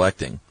remember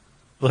collecting.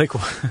 Like,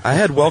 I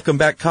had Welcome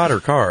Back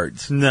Kotter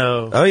cards.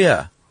 no. Oh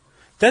yeah.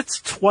 That's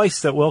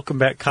twice that Welcome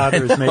Back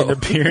Kotter has made an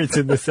appearance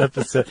in this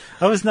episode.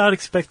 I was not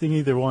expecting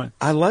either one.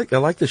 I like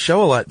the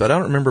show a lot, but I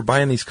don't remember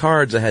buying these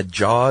cards. I had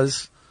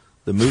Jaws,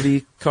 the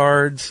movie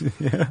cards.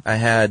 Yeah. I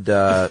had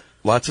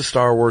lots of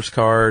Star Wars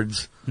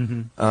cards.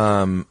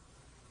 Mm-hmm.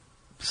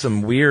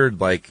 Some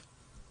weird, I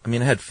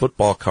had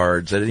football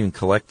cards. I didn't even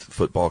collect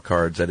football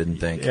cards, I didn't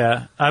think.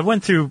 Yeah. I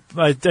went through,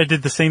 I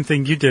did the same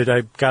thing you did.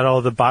 I got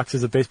all the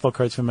boxes of baseball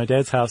cards from my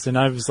dad's house, and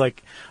I was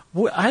like,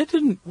 where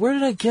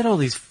did I get all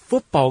these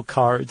football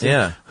cards? And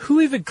Yeah.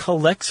 who even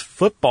collects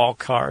football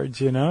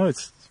cards,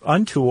 It's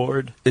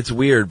untoward. It's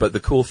weird, but the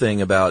cool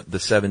thing about the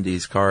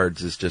 70s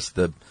cards is just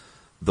the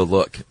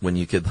look when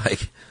you could,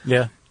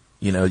 Yeah.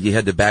 you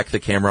had to back the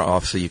camera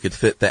off so you could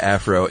fit the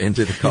afro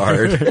into the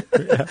card.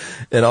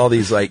 And all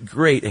these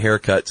great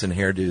haircuts and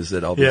hairdos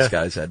that all these Yeah.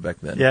 guys had back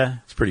then. Yeah.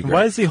 It's pretty great.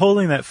 Why is he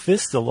holding that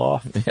fist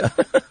aloft? Yeah.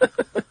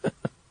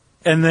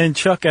 And then,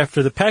 Chuck,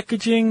 after the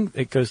packaging,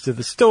 it goes to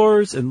the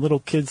stores, and little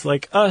kids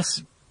like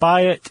us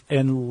buy it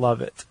and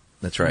love it.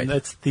 That's right. And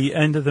that's the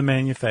end of the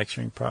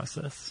manufacturing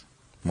process.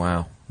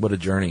 Wow. What a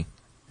journey.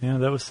 Yeah,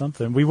 that was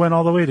something. We went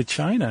all the way to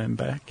China and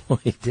back. Well,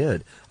 he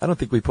did. I don't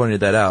think we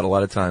pointed that out. A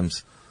lot of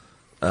times,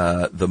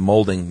 the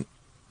molding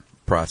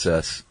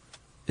process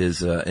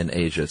is in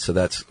Asia, so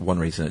that's one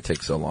reason it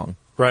takes so long.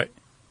 Right.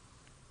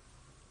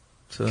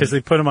 So, Because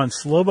they put them on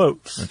slow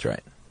boats. that's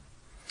right.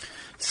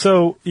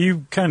 So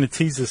you kind of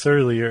teased this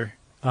earlier.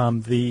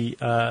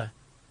 You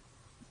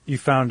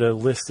found a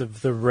list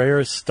of the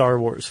rarest Star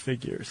Wars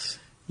figures.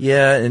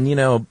 Yeah,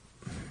 and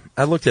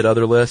I looked at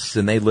other lists,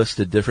 and they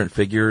listed different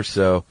figures,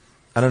 so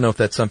I don't know if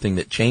that's something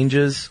that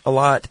changes a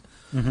lot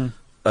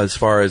as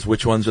far as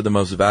which ones are the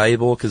most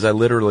valuable, because I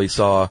literally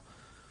saw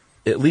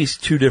at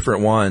least two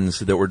different ones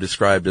that were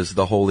described as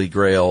the holy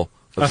grail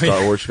of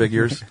Star Wars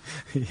figures.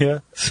 Yeah.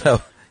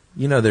 So,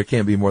 there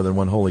can't be more than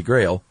one holy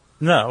grail.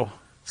 No.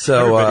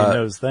 So Everybody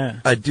knows that.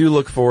 I do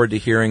look forward to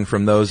hearing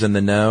from those in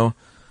the know,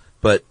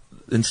 but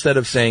instead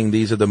of saying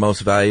these are the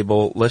most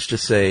valuable, let's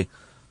just say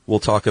we'll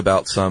talk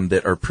about some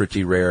that are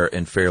pretty rare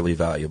and fairly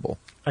valuable.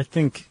 I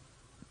think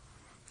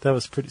that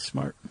was pretty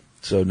smart.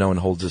 So no one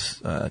holds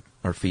us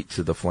our feet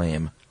to the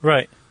flame.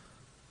 Right.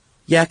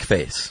 Yak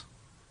Face.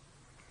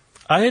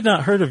 I had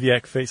not heard of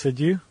Yak Face, had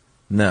you?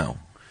 No.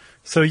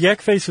 So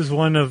Yak Face was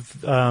one of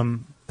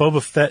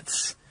Boba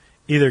Fett's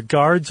either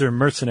guards or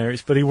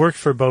mercenaries, but he worked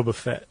for Boba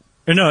Fett.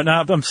 Or no,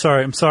 I'm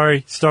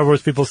sorry. Star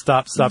Wars people,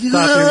 stop your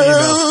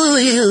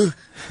email.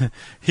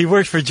 He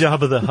worked for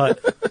Jabba the Hutt.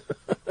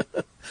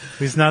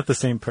 He's not the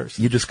same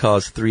person. You just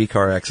caused 3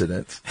 car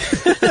accidents. 3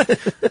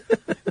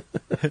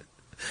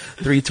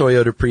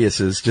 Toyota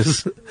Priuses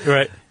just...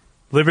 Right.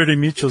 Liberty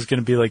Mutual's going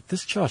to be like,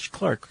 this Josh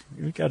Clark,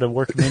 we got to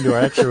work him into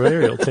our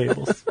actuarial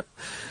tables.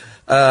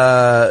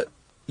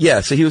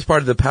 Yeah, so he was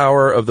part of the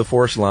Power of the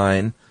Force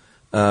line.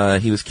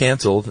 He was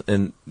canceled,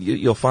 and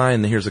you'll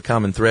find here's a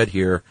common thread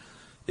here,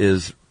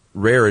 is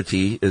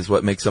rarity is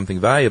what makes something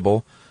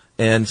valuable,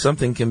 and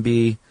something can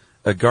be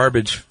a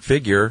garbage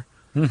figure,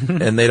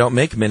 and they don't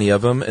make many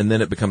of them, and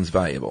then it becomes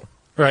valuable.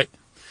 Right.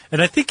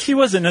 And I think he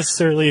wasn't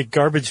necessarily a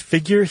garbage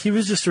figure. He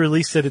was just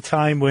released at a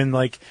time when,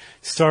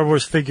 Star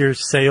Wars figure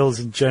sales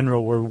in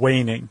general were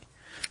waning.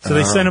 So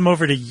they sent him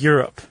over to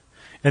Europe.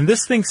 And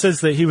this thing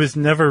says that he was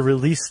never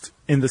released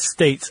in the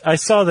States. I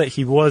saw that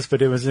he was,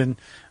 but it was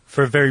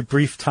for a very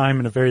brief time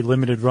and a very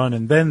limited run,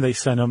 and then they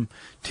sent him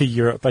to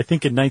Europe, I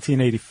think in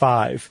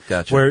 1985,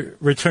 Gotcha. where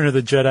Return of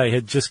the Jedi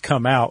had just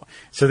come out.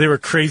 So they were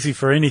crazy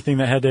for anything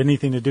that had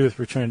anything to do with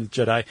Return of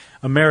the Jedi.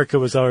 America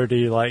was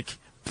already like,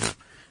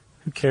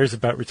 who cares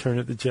about Return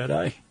of the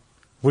Jedi?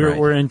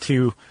 We're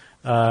into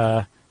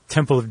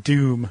Temple of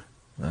Doom.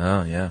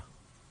 Oh, yeah.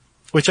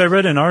 Which I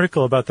read an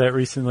article about that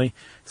recently.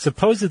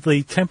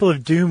 Supposedly, Temple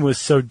of Doom was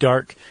so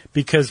dark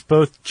because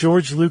both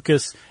George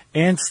Lucas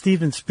and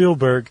Steven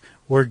Spielberg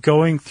were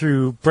going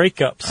through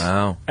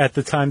breakups at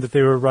the time that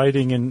they were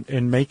writing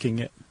and making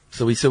it.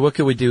 So we said, what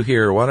can we do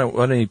here? Why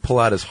don't he pull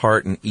out his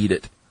heart and eat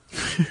it?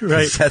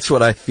 Right. That's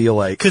what I feel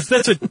like. Because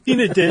that's what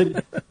Tina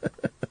did.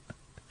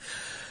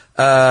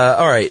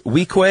 All right,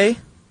 Weequay.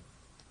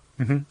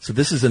 Mm-hmm. So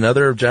this is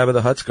another of Jabba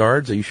the Hutt's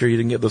guards. Are you sure you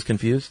didn't get those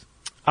confused?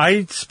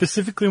 I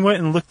specifically went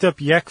and looked up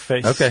Yak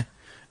Face. Okay.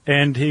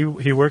 And he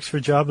works for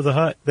Jabba the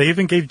Hutt. They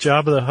even gave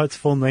Jabba the Hutt's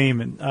full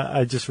name, and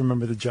I just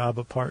remember the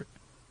Jabba part.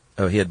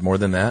 Oh, he had more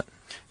than that?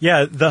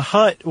 Yeah, the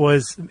Hutt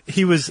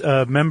he was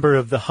a member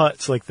of the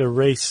Hutts, like the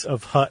race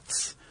of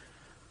Hutts,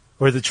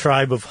 or the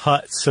tribe of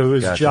Hutts. So it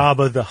was Gotcha.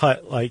 Jabba the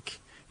Hutt, like,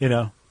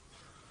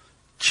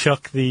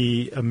 Chuck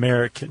the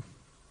American.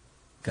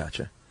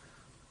 Gotcha.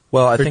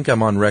 Well, I think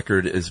I'm on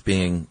record as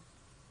being,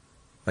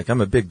 like,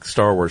 I'm a big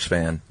Star Wars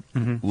fan.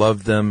 Mm-hmm.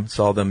 Loved them,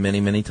 saw them many,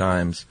 many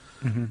times,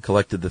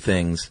 collected the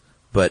things,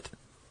 but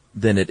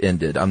then it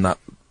ended. I'm not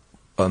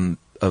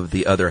of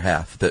the other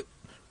half that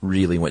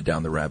really went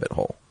down the rabbit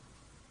hole.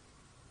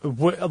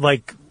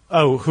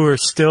 Who are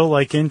still,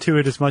 like, into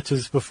it as much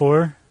as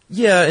before?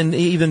 Yeah, and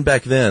even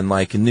back then,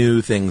 like,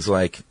 knew things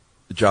like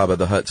Jabba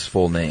the Hutt's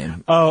full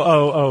name.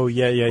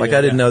 Yeah. Like,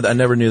 I didn't know that. I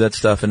never knew that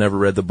stuff. I never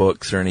read the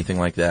books or anything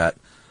like that.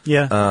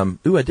 Yeah.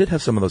 I did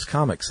have some of those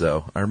comics,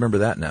 though. I remember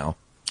that now.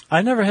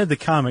 I never had the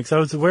comics. I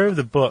was aware of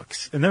the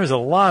books, and there was a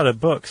lot of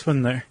books,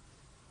 wasn't there?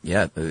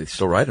 Yeah, they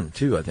still write them,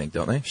 too, I think,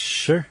 don't they?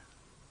 Sure.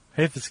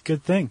 Hey, if it's a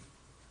good thing.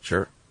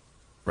 Sure.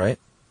 Right?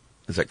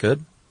 Is that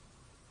good?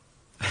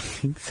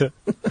 So,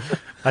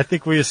 I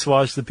think we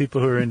assuage the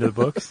people who are into the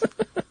books.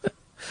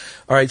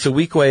 All right, so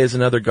Weequay is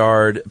another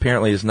guard.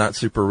 Apparently is not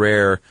super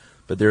rare,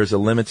 but there's a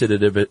limited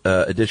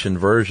edition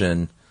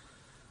version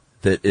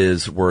that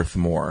is worth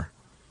more.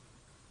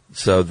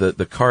 So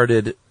the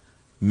carded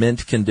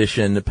mint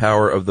condition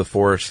Power of the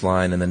Forest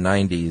line in the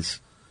 90s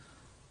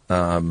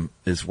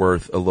is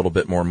worth a little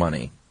bit more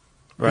money.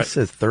 Right. It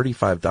says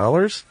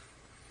 $35?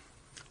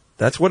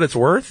 That's what it's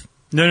worth?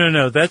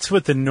 No. That's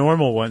what the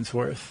normal one's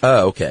worth.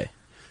 Oh, okay.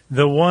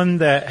 The one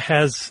that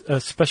has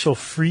a special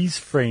freeze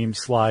frame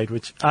slide,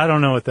 which I don't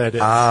know what that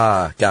is.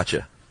 Ah,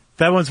 gotcha.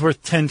 That one's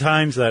worth 10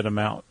 times that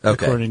amount,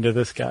 Okay. according to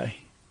this guy.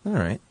 All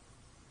right.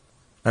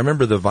 I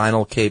remember the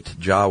vinyl caped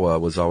Jawa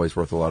was always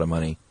worth a lot of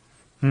money.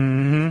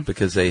 Mm-hmm.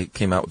 Because they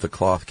came out with the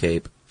cloth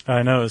cape.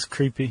 I know, it's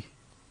creepy.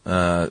 So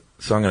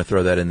I'm going to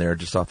throw that in there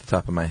just off the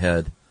top of my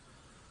head.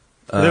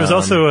 There was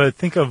also, I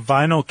think, a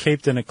vinyl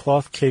caped and a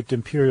cloth caped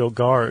Imperial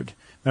Guard.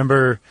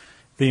 Remember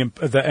the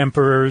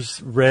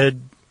Emperor's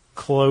red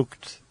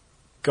cloaked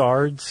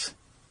guards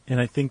in,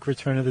 I think,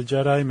 Return of the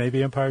Jedi,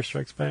 maybe Empire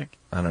Strikes Back?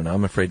 I don't know.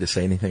 I'm afraid to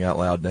say anything out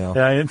loud now.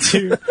 Yeah, I am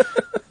too.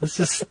 Let's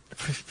just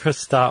press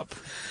stop.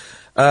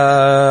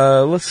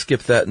 Let's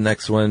skip that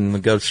next one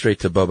and go straight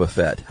to Boba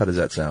Fett. How does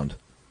that sound?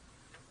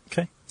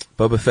 Okay.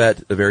 Boba Fett,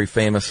 very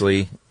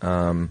famously, in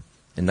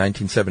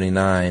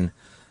 1979,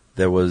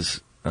 there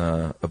was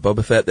a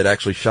Boba Fett that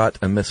actually shot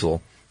a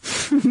missile,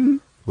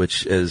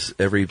 which, as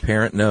every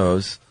parent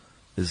knows,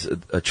 is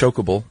a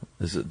chokeable,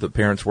 is the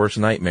parent's worst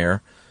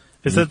nightmare.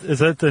 Is that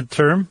the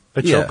term?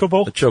 A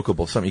chokeable? A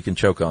chokeable, something you can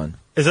choke on.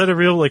 Is that a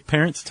real, like,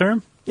 parent's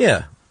term?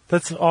 Yeah.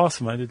 That's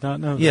awesome. I did not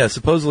know that. Yeah,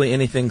 supposedly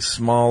anything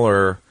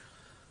smaller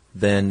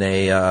than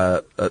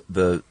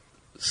the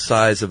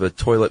size of a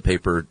toilet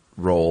paper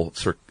roll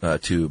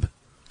tube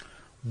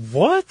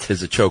What?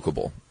 is a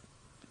chokeable.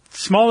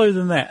 Smaller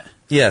than that?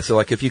 Yeah, so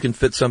like if you can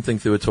fit something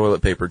through a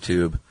toilet paper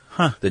tube,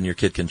 Huh. then your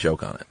kid can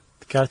choke on it.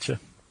 Gotcha.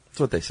 That's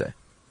what they say.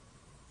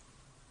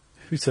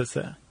 Who says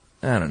that?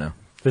 I don't know.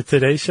 The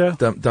Today Show?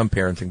 Dumb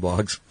parenting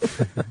blogs.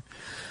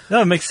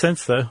 No, it makes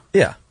sense, though.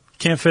 Yeah,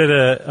 Can't fit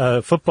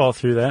a football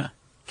through that.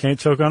 Can't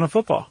choke on a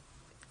football.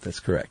 that's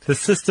correct. The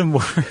system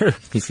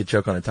works. You could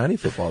choke on a tiny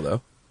football,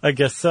 though. I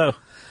guess so. It's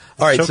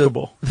All right,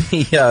 chokeable.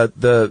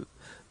 so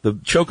the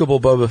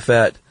chokeable Boba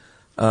Fett,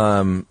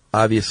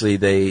 obviously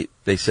they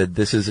said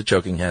this is a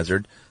choking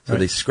hazard, so Right.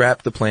 they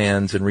scrapped the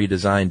plans and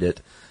redesigned it,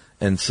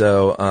 and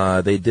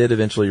so they did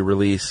eventually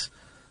release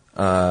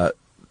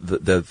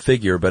the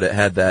figure, but it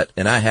had that,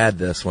 and I had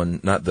this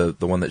one, not the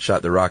one that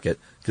shot the rocket,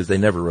 because they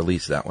never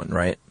released that one,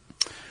 right?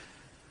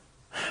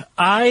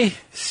 I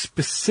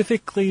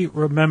specifically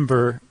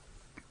remember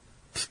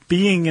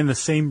being in the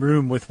same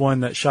room with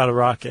one that shot a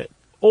rocket.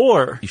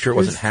 Or You sure it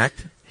wasn't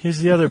hacked? Here's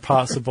the other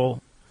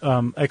possible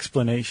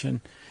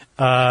explanation.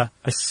 I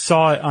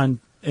saw it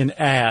on an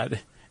ad,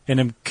 and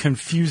I'm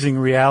confusing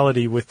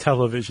reality with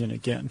television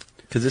again.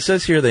 Because it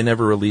says here they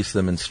never released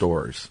them in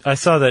stores. I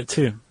saw that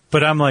too.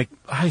 But I'm like,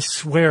 I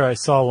swear I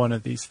saw one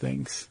of these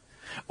things.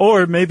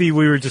 Or maybe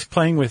we were just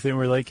playing with it and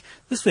we're like,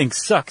 this thing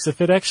sucks. If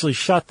it actually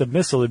shot the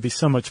missile, it'd be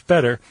so much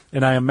better.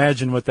 And I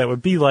imagine what that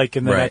would be like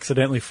and then Right.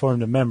 accidentally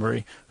formed a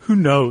memory. Who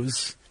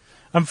knows?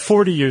 I'm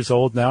 40 years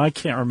old now. I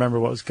can't remember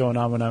what was going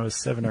on when I was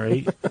 7 or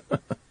 8.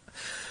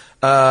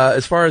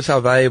 As far as how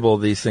valuable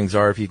these things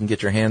are, if you can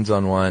get your hands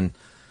on one,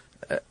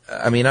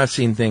 I mean, I've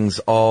seen things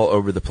all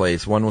over the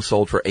place. One was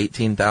sold for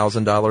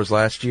 $18,000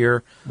 last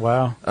year.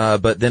 Wow.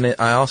 But then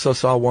I also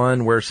saw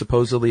one where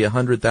supposedly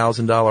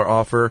 $100,000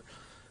 offer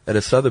at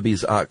a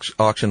Sotheby's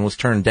auction was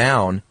turned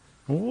down.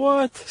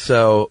 What?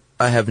 So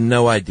I have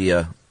no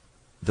idea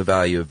the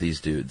value of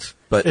these dudes.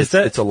 But Is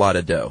that- it's a lot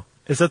of dough.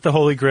 Is that the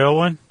Holy Grail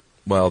one?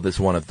 Well, this is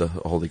one of the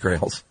Holy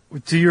Grails.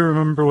 Do you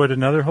remember what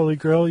another Holy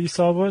Grail you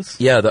saw was?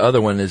 Yeah, the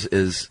other one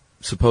is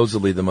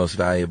supposedly the most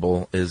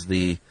valuable, is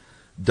the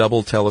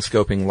double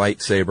telescoping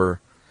lightsaber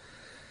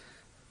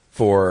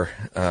for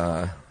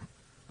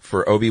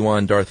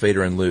Obi-Wan, Darth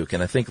Vader, and Luke.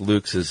 And I think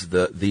Luke's is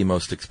the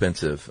most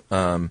expensive.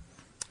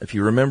 If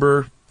you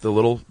remember the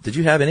little, did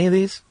you have any of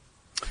these?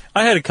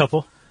 I had a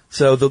couple.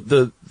 So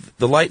the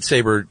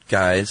lightsaber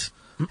guys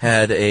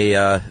had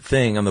a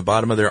thing on the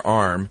bottom of their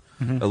arm,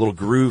 a little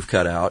groove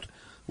cut out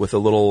with a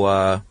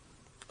little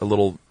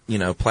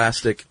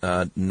plastic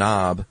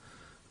knob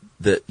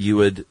that you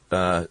would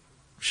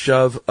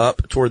shove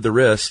up toward the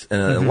wrist,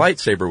 and a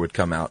lightsaber would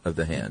come out of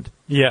the hand.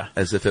 Yeah.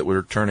 As if it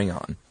were turning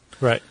on.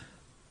 Right.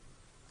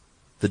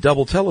 The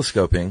double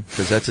telescoping,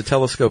 because that's a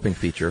telescoping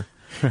feature,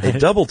 a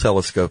double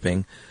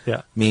telescoping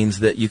means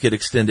that you could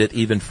extend it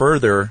even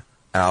further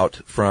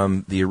out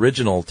from the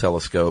original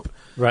telescope.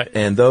 Right.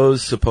 And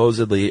those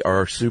supposedly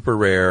are super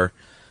rare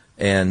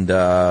and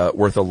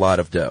worth a lot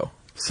of dough.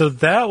 So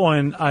that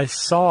one I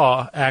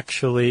saw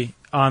actually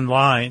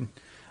online.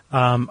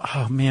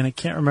 Oh man, I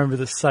can't remember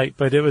the site,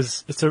 but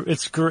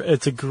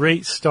it's a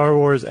great Star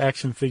Wars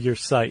action figure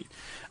site.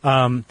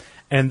 And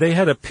they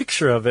had a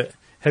picture of it.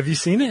 Have you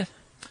seen it?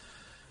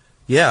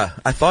 Yeah,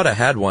 I thought I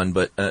had one,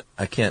 but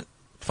I can't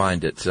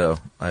find it, so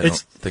I don't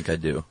think I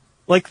do.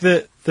 Like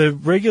the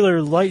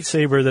regular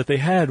lightsaber that they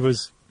had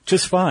was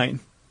just fine,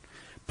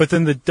 but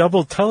then the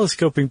double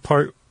telescoping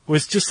part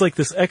was just like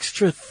this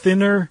extra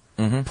thinner,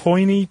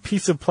 pointy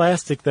piece of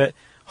plastic that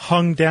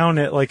hung down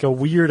at like a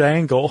weird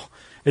angle.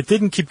 It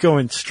didn't keep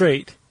going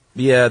straight.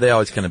 Yeah, they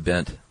always kind of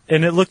bent.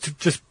 And it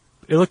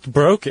looked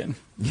broken.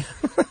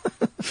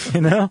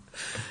 You know?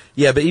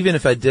 Yeah, but even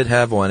if I did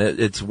have one,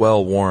 it's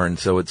well worn,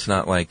 so it's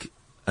not like,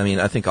 I mean,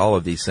 I think all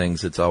of these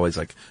things, it's always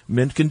like,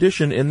 mint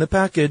condition in the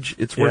package,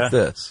 it's worth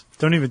this.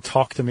 Don't even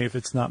talk to me if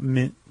it's not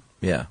mint.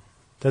 Yeah.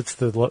 That's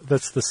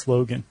the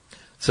slogan.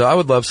 So I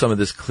would love some of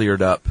this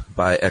cleared up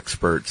by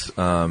experts.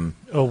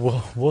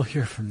 We'll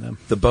hear from them.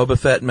 The Boba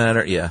Fett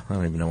matter, yeah, I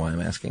don't even know why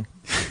I'm asking.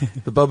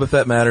 The Boba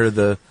Fett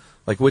matter,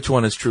 which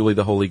one is truly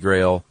the Holy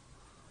Grail?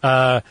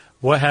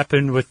 What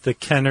happened with the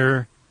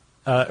Kenner,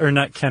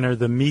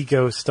 the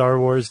Mego Star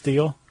Wars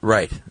deal?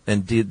 Right.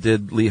 And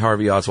did Lee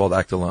Harvey Oswald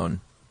act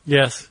alone?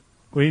 Yes.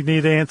 We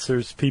need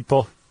answers,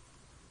 people.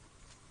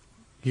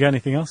 You got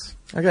anything else?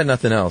 I got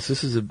nothing else.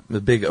 This is a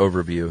big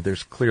overview.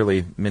 There's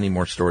clearly many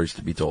more stories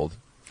to be told.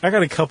 I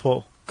got a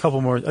couple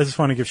more. I just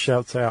want to give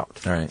shouts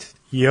out. All right.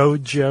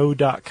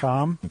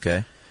 Yojo.com.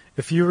 Okay.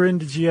 If you were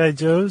into G.I.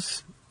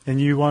 Joes and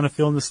you want to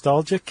feel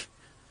nostalgic,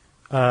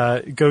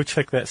 go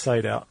check that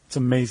site out. It's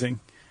amazing.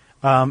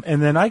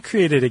 And then I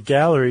created a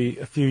gallery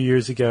a few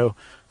years ago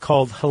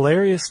called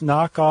Hilarious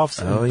Knockoffs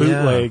and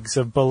Bootlegs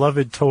of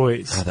Beloved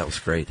Toys. Oh, that was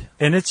great.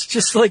 And it's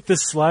just like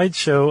this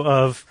slideshow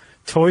of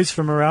toys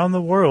from around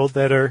the world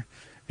that are,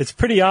 it's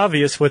pretty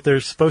obvious what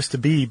they're supposed to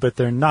be, but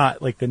they're not.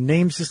 Like the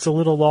name's just a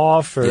little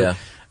off, or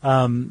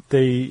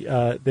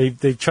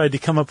they tried to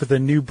come up with a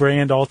new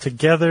brand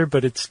altogether,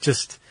 but it's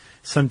just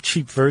some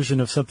cheap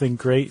version of something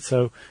great.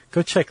 So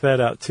go check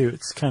that out too.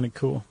 It's kind of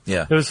cool.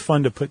 Yeah. It was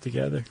fun to put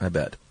together. I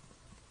bet.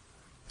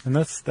 And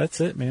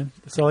that's it, man.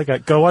 That's all I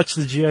got. Go watch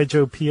the G.I.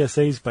 Joe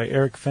PSAs by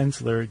Eric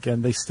Fensler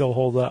again. They still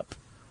hold up.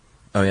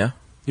 Oh, yeah?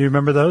 You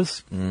remember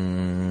those?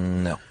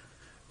 No.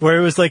 Where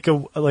it was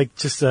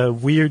just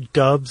weird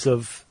dubs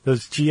of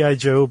those G.I.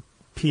 Joe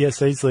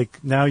PSAs,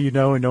 like Now You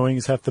Know and Knowing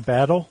Is Half the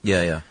Battle.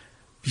 Yeah, yeah.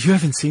 You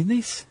haven't seen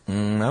these? I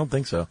don't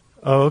think so.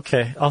 Oh,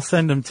 okay. I'll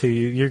send them to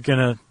you. You're going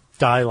to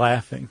die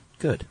laughing.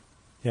 Good.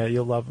 Yeah,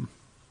 you'll love them.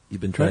 You've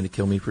been trying to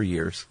kill me for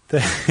years.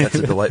 That's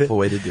a delightful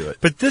way to do it.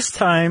 But this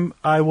time,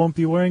 I won't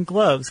be wearing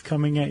gloves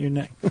coming at your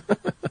neck.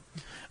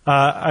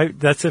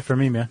 That's it for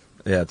me, man.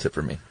 Yeah, that's it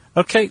for me.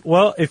 Okay,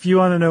 well, if you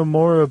want to know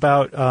more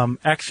about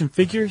action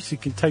figures, you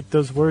can type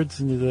those words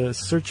into the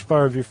search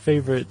bar of your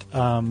favorite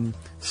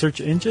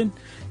search engine.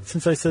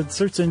 Since I said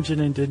search engine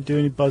and didn't do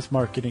any buzz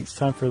marketing, it's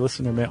time for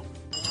listener mail.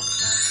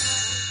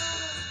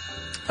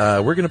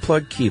 We're going to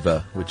plug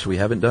Kiva, which we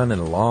haven't done in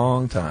a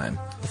long time.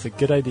 That's a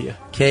good idea.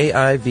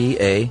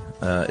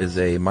 KIVA is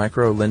a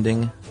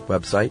micro-lending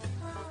website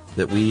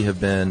that we have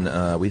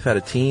been, we've had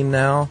a team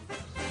now,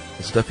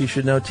 the Stuff You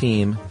Should Know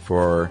team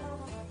for,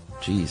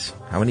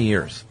 how many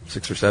years?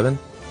 6 or 7?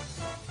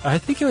 I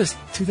think it was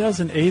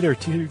 2008 or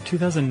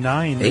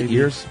 2009. 8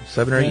 years?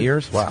 7 or 8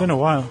 years? Wow. It's been a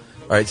while.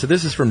 All right, so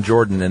this is from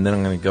Jordan, and then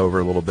I'm going to go over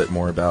a little bit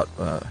more about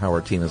how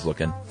our team is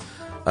looking.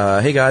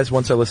 Hey, guys,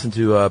 once I listened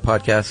to a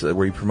podcast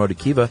where you promoted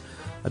Kiva,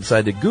 I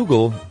decided to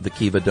Google the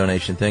Kiva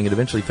donation thing and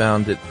eventually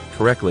found it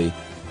correctly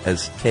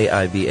as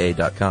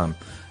KIVA.com.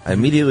 I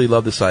immediately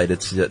love the site.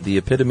 It's the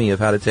epitome of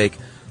how to take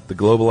the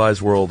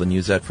globalized world and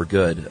use that for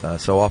good.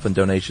 So often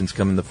donations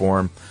come in the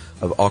form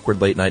of awkward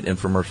late-night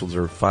infomercials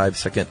or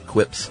 5-second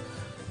quips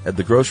at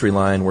the grocery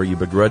line where you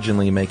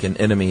begrudgingly make an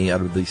enemy out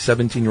of the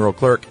 17-year-old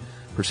clerk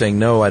for saying,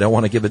 no, I don't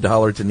want to give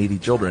 $1 to needy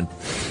children.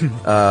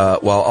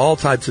 While all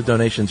types of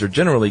donations are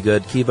generally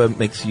good, Kiva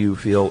makes you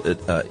feel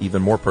it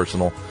even more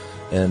personal.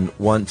 And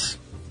once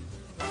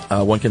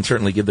one can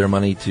certainly give their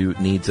money to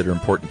needs that are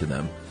important to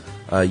them.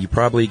 You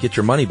probably get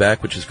your money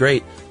back, which is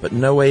great, but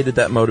no way did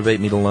that motivate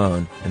me to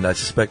loan. And I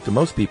suspect to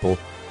most people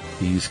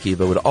who use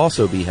Kiva would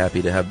also be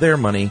happy to have their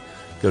money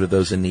go to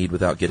those in need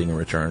without getting a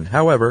return.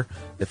 However,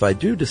 if I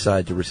do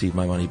decide to receive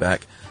my money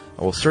back,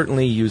 I will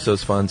certainly use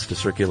those funds to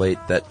circulate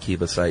that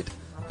Kiva site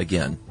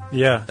again.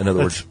 Yeah. In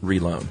other words,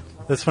 reloan.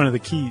 That's one of the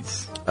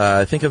keys.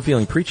 I think I'm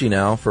feeling preachy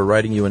now for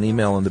writing you an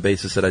email on the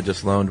basis that I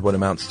just loaned what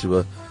amounts to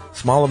a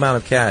small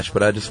amount of cash,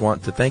 but I just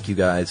want to thank you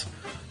guys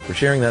for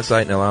sharing that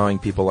site and allowing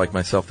people like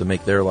myself to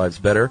make their lives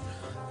better.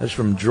 That's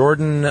from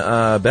Jordan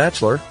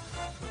Batchelor,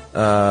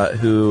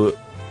 who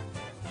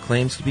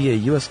claims to be a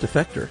U.S.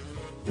 defector.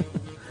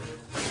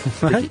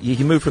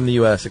 He moved from the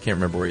U.S. I can't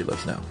remember where he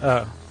lives now.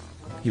 Oh.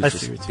 He was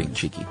just being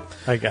cheeky.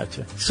 I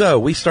gotcha. So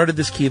we started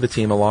this Kiva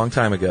team a long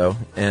time ago,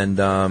 and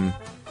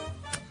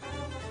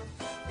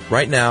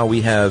right now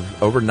we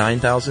have over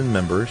 9,000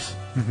 members,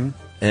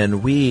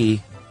 and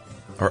we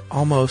are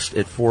almost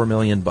at $4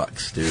 million,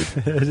 dude.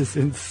 That is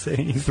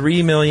insane.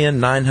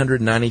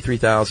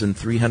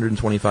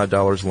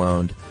 $3,993,325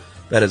 loaned.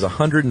 That is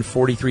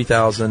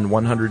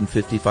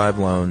 143,155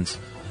 loans.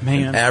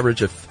 Man. An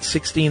average of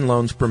 16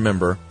 loans per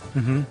member.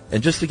 And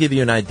just to give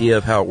you an idea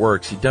of how it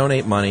works, you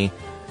donate money,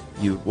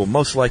 you will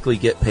most likely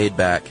get paid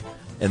back,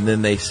 and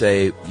then they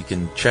say you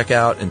can check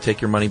out and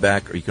take your money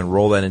back, or you can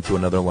roll that into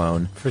another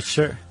loan. For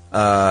sure.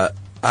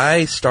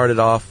 I started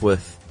off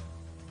with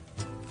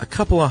a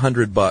couple of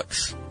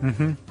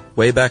 $100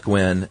 way back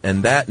when,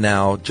 and that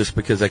now, just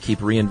because I keep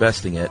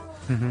reinvesting it,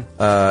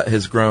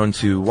 has grown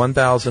to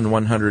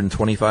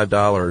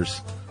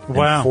 $1,125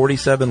 Wow. and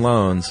 47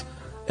 loans,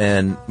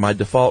 and my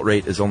default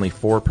rate is only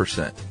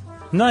 4%.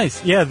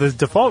 Nice. Yeah, the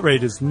default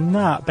rate is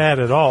not bad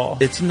at all.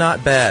 It's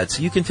not bad.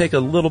 So you can take a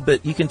little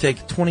bit, you can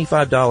take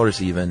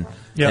 $25 even,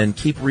 and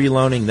keep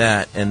reloaning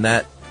that, and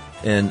that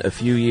in a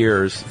few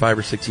years, 5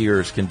 or 6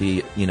 years, can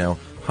be,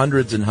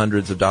 hundreds and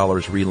hundreds of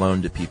dollars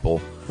reloaned to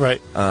people. Right.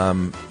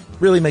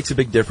 Really makes a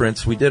big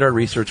difference. We did our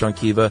research on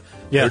Kiva.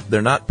 Yeah.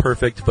 They're not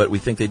perfect, but we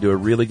think they do a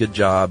really good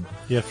job.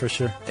 Yeah, for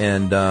sure.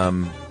 And,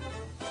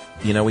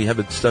 we have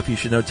a Stuff You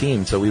Should Know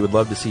team, so we would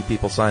love to see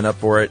people sign up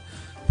for it,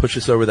 push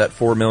us over that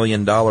 $4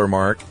 million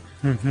mark,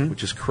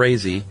 which is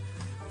crazy.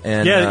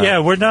 And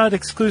we're not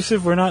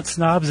exclusive, we're not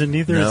snobs, and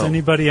neither is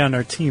anybody on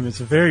our team. It's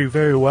a very,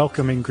 very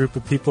welcoming group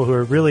of people who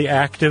are really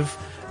active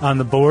on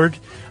the board.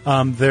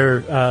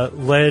 They're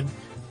led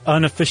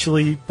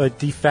unofficially but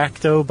de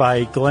facto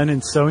by Glenn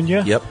and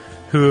Sonia,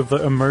 who have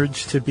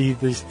emerged to be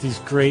these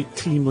great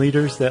team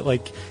leaders that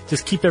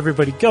just keep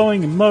everybody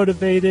going and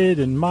motivated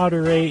and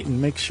moderate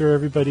and make sure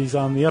everybody's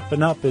on the up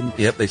and up. And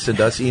they send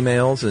us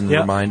emails and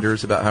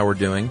reminders about how we're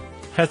doing.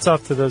 Hats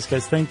off to those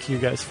guys. Thank you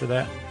guys for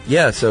that.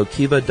 Yeah, so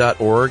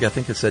kiva.org, I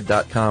think I said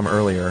 .com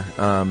earlier,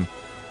 and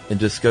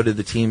just go to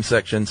the team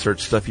section,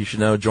 search Stuff You Should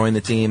Know, join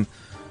the team,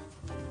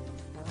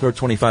 throw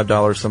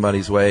 $25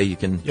 somebody's way. You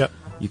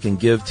can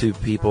give to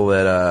people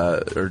that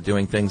are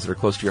doing things that are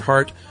close to your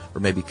heart, or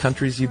maybe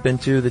countries you've been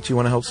to that you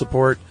want to help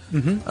support.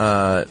 You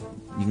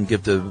can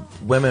give to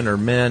women or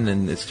men,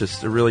 and it's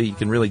just you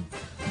can really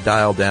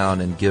dial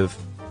down and give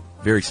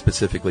very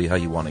specifically how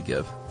you want to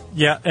give.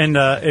 Yeah, and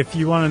if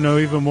you want to know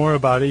even more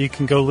about it, you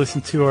can go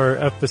listen to our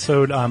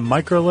episode on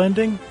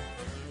microlending,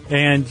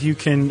 and you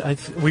can.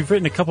 We've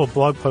written a couple of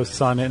blog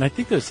posts on it, and I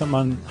think there's some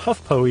on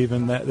HuffPo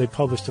even that they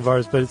published of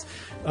ours. But it's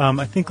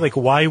I think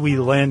why we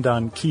land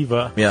on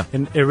Kiva,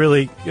 and it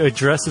really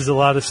addresses a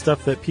lot of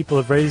stuff that people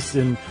have raised,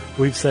 and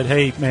we've said,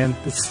 hey, man,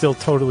 it's still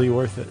totally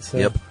worth it.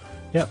 So,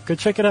 go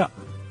check it out.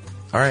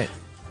 All right.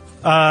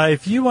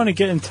 If you want to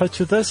get in touch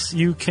with us,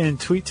 you can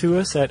tweet to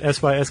us at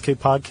SYSK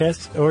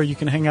Podcast, or you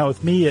can hang out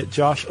with me at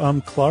Josh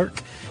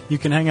Clark. You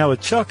can hang out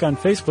with Chuck on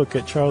Facebook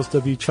at Charles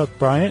W. Chuck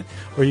Bryant,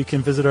 or you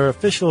can visit our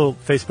official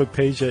Facebook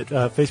page at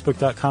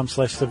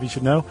facebook.com/Stuff You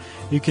Should Know.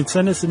 You can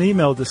send us an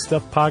email to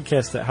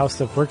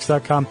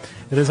stuffpodcast@howstuffworks.com.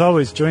 And as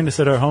always, join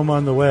us at our home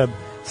on the web,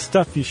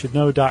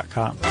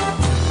 stuffyoushouldknow.com.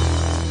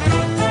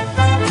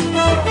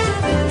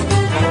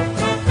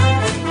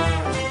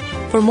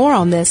 For more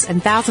on this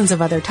and thousands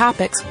of other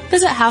topics,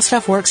 visit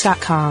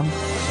howstuffworks.com.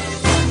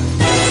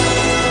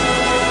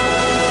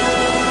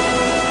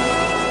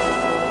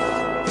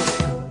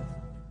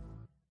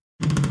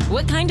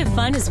 What kind of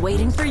fun is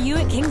waiting for you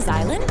at Kings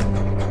Island?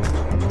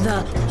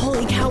 The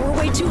holy cow, we're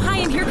way too high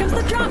and here comes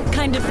the drop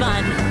kind of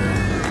fun.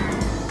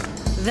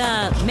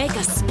 The make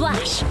a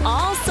splash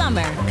all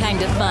summer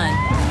kind of fun.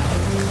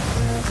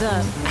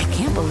 The I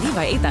can't believe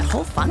I ate that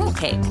whole funnel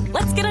cake.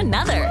 Let's get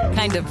another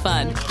kind of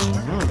fun.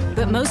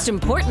 But most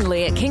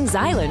importantly, at Kings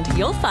Island,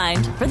 you'll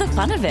find for the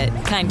fun of it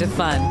kind of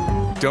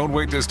fun. Don't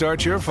wait to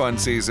start your fun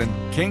season.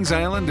 Kings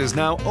Island is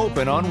now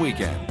open on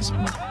weekends.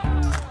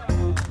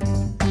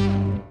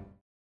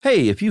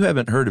 Hey, if you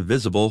haven't heard of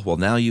Visible, well,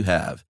 now you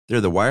have.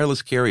 They're the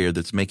wireless carrier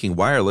that's making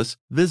wireless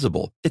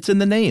visible. It's in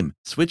the name.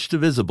 Switch to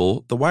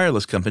Visible, the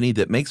wireless company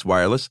that makes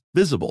wireless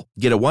visible.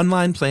 Get a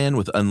one-line plan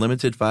with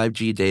unlimited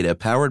 5G data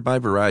powered by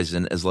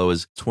Verizon as low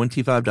as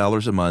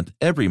 $25 a month,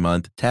 every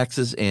month,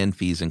 taxes and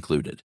fees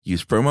included.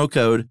 Use promo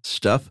code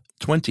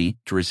STUFF20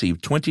 to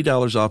receive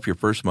 $20 off your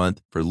first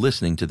month for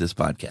listening to this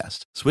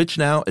podcast. Switch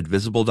now at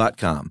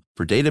Visible.com.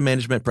 For data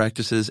management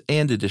practices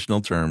and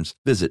additional terms,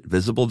 visit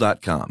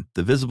Visible.com.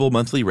 The Visible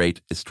monthly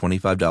rate is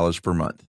 $25 per month.